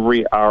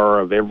 every hour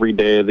of every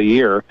day of the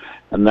year,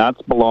 and that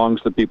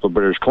belongs to the people of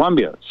British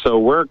Columbia. So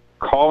we're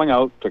calling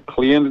out to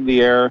clean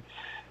the air,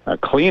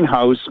 clean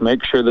house,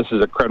 make sure this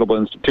is a credible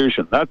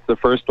institution. That's the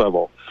first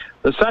level.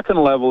 The second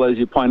level, as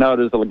you point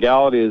out, is the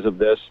legalities of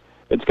this.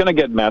 It's going to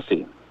get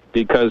messy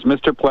because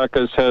Mr.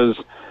 Plecas has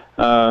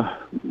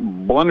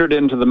blundered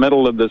into the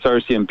middle of this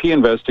RCMP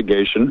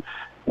investigation.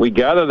 We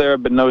gather there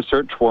have been no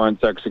search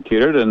warrants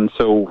executed, and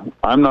so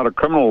I'm not a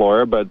criminal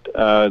lawyer, but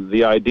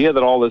the idea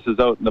that all this is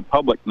out in the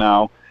public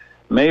now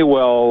may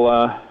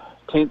well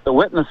taint the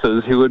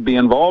witnesses who would be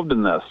involved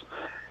in this.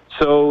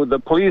 So the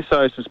police,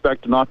 I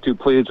suspect, are not too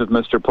pleased with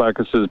Mr.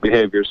 Plecas'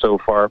 behavior so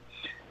far.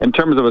 In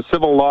terms of a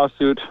civil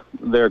lawsuit,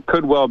 there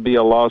could well be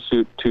a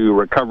lawsuit to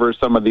recover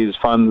some of these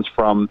funds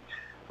from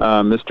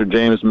Mr.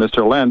 James and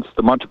Mr. Lentz.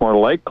 The much more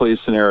likely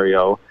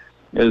scenario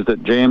is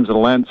that James and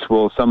Lentz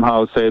will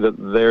somehow say that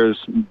there's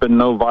been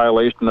no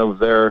violation of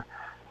their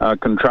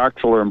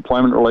contractual or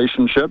employment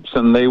relationships,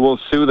 and they will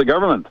sue the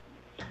government.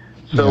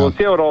 So we'll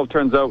see how it all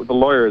turns out with the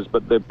lawyers,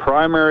 but the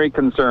primary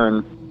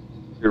concern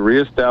is to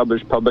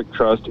reestablish public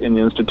trust in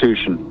the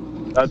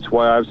institution. That's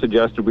why I've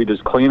suggested we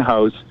just clean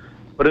house,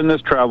 put in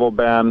this travel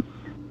ban,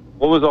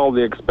 close all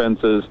the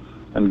expenses,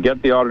 and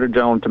get the Auditor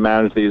General to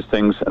manage these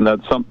things, and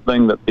that's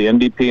something that the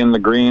NDP and the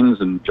Greens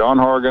and John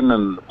Horgan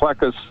and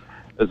Plecas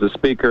as the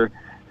Speaker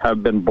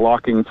have been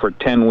blocking for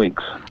 10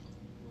 weeks.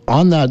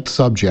 On that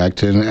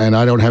subject, and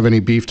I don't have any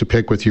beef to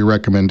pick with your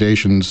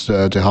recommendations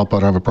to help out, I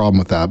don't have a problem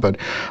with that, but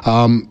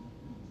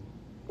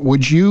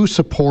would you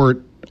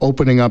support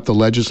opening up the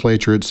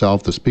legislature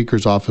itself, the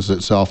Speaker's office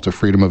itself, to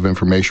freedom of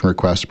information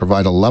requests to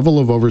provide a level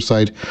of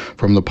oversight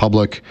from the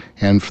public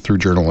and through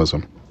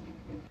journalism?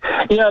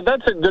 Yeah,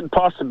 that's a good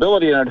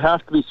possibility, and it'd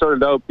have to be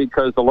sorted out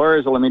because the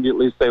lawyers will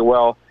immediately say,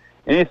 well,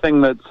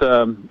 anything that's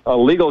a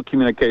legal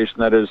communication,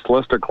 that is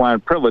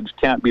solicitor-client privilege,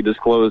 can't be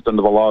disclosed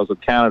under the laws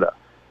of Canada.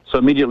 So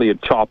immediately you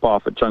chop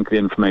off a chunk of the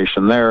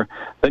information there.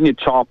 Then you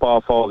chop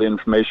off all the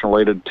information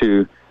related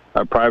to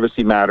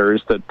privacy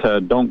matters that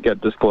don't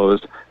get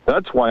disclosed.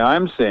 That's why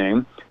I'm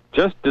saying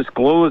just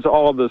disclose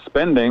all of the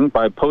spending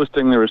by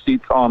posting the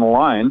receipts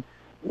online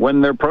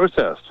when they're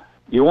processed.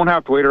 You won't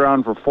have to wait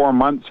around for 4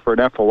 months for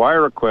an FOI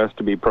request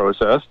to be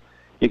processed.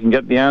 You can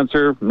get the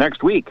answer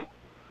next week,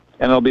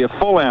 and it'll be a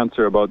full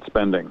answer about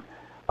spending.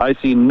 I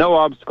see no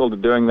obstacle to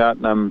doing that,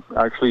 and I'm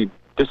actually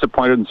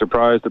disappointed and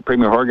surprised that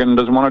Premier Horgan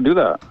doesn't want to do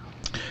that.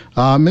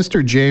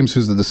 Mr. James,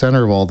 who's at the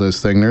center of all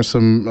this thing, there's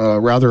some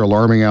rather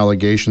alarming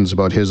allegations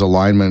about his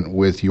alignment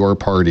with your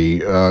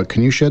party.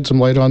 Can you shed some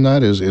light on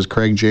that? Is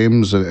Craig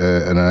James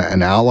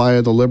an ally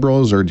of the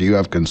Liberals, or do you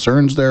have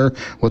concerns there?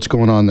 What's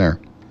going on there?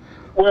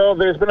 Well,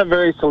 there's been a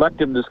very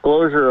selective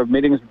disclosure of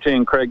meetings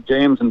between Craig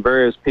James and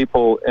various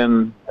people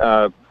in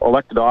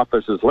elected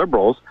office as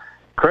Liberals.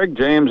 Craig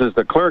James, as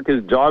the clerk,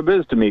 his job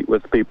is to meet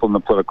with people in the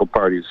political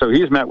parties. So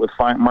he's met with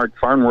Mark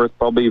Farnworth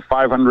probably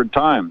 500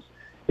 times.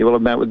 He will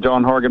have met with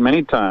John Horgan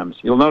many times.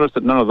 You'll notice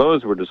that none of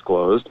those were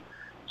disclosed.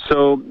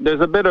 So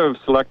there's a bit of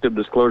selective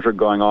disclosure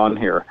going on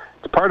here.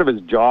 It's part of his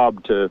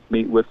job to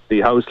meet with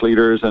the House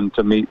leaders and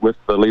to meet with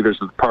the leaders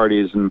of the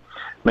parties and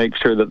make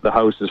sure that the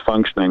House is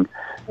functioning.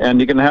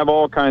 And you can have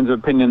all kinds of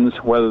opinions,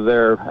 whether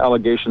they're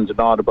allegations or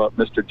not, about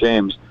Mr.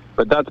 James,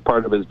 but that's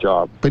part of his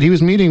job. But he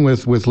was meeting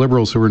with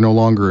Liberals who are no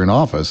longer in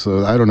office,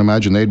 so I don't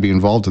imagine they'd be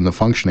involved in the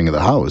functioning of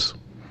the House.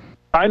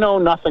 I know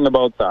nothing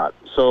about that.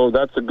 So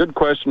that's a good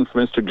question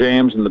for Mr.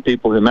 James and the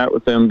people who met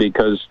with him,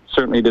 because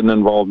certainly it didn't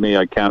involve me.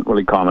 I can't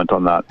really comment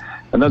on that.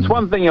 And that's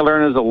one thing you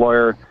learn as a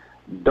lawyer.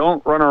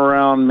 Don't run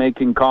around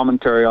making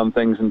commentary on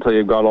things until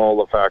you've got all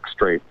the facts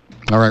straight.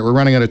 All right, we're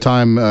running out of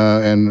time,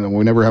 and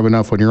we never have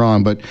enough when you're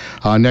on, but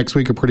next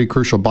week a pretty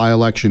crucial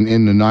by-election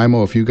in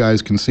Nanaimo. If you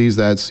guys can seize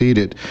that seat,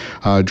 it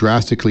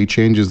drastically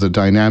changes the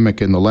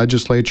dynamic in the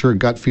legislature.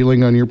 Gut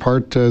feeling on your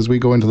part as we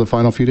go into the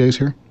final few days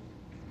here?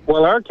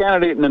 Well, our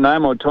candidate in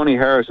Nanaimo, Tony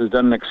Harris, has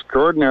done an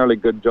extraordinarily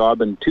good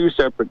job in 2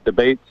 separate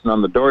debates and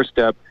on the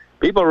doorstep.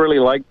 People really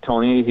like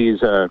Tony.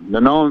 He's a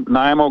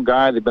Nanaimo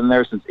guy. They've been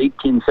there since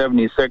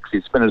 1876.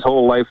 He's spent his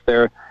whole life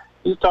there.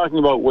 He's talking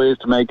about ways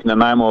to make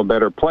Nanaimo a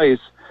better place,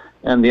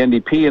 and the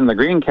NDP and the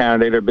Green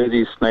candidate are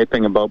busy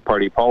sniping about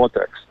party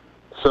politics.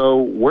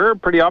 So we're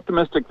pretty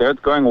optimistic there. It's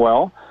going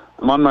well.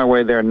 I'm on my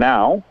way there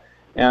now,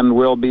 and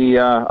we'll be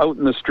out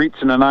in the streets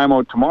in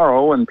Nanaimo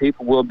tomorrow, and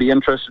people will be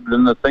interested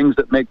in the things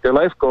that make their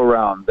life go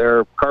round,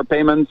 their car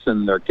payments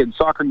and their kids'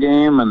 soccer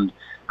game and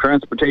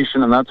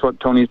transportation, and that's what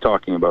Tony's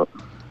talking about.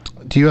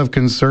 Do you have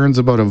concerns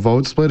about a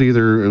vote split,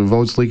 either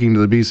votes leaking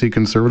to the BC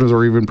Conservatives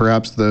or even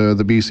perhaps the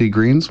BC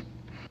Greens?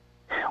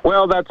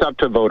 Well, that's up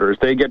to voters.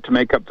 They get to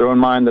make up their own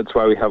mind. That's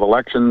why we have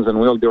elections, and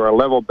we'll do our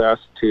level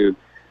best to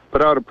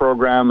put out a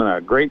program and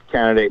a great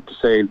candidate to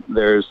say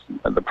there's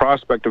the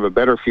prospect of a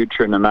better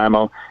future in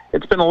Nanaimo.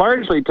 It's been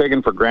largely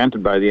taken for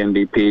granted by the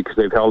NDP because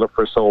they've held it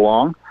for so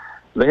long.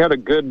 They had a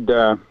good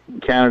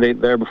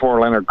candidate there before,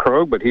 Leonard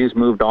Krogh, but he's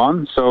moved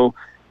on. So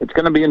it's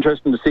going to be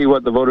interesting to see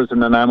what the voters in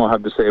Nanaimo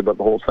have to say about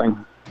the whole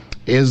thing.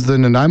 Is the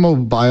Nanaimo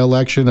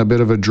by-election a bit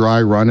of a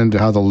dry run into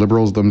how the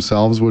Liberals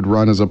themselves would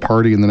run as a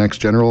party in the next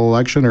general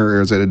election, or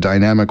is it a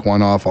dynamic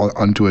one-off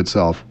unto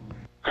itself?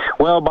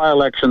 Well,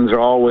 by-elections are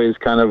always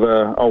kind of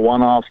a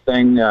one-off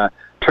thing.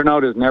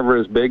 Turnout is never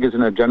as big as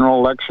in a general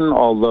election,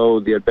 although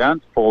the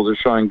advance polls are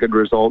showing good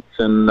results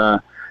in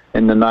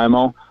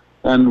Nanaimo.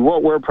 And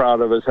what we're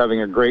proud of is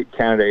having a great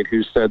candidate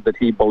who said that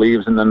he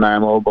believes in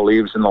Nanaimo,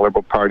 believes in the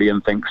Liberal Party,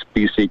 and thinks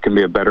BC can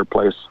be a better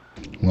place.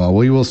 Well,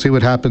 we will see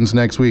what happens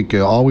next week.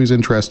 Always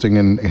interesting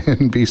in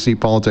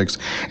BC politics.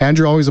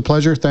 Andrew, always a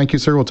pleasure. Thank you,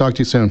 sir. We'll talk to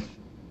you soon.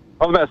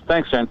 All the best.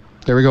 Thanks, Jen.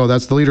 There we go.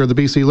 That's the leader of the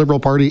BC Liberal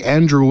Party,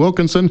 Andrew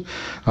Wilkinson.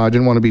 I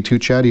didn't want to be too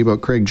chatty about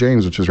Craig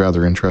James, which is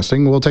rather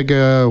interesting. We're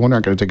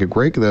not going to take a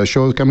break. The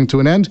show is coming to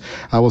an end.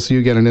 I will see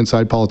you again in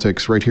Inside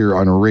Politics right here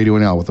on Radio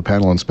NL with a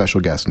panel and special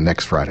guest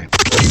next Friday.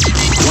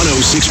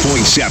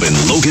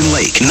 106.7 Logan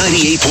Lake,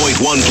 98.1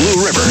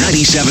 Blue River,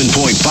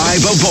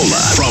 97.5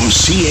 Avola. From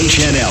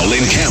CHNL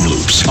in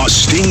Kamloops, a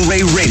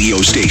Stingray radio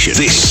station.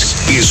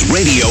 This is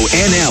Radio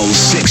NL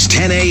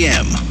 610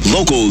 AM.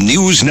 Local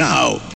news now.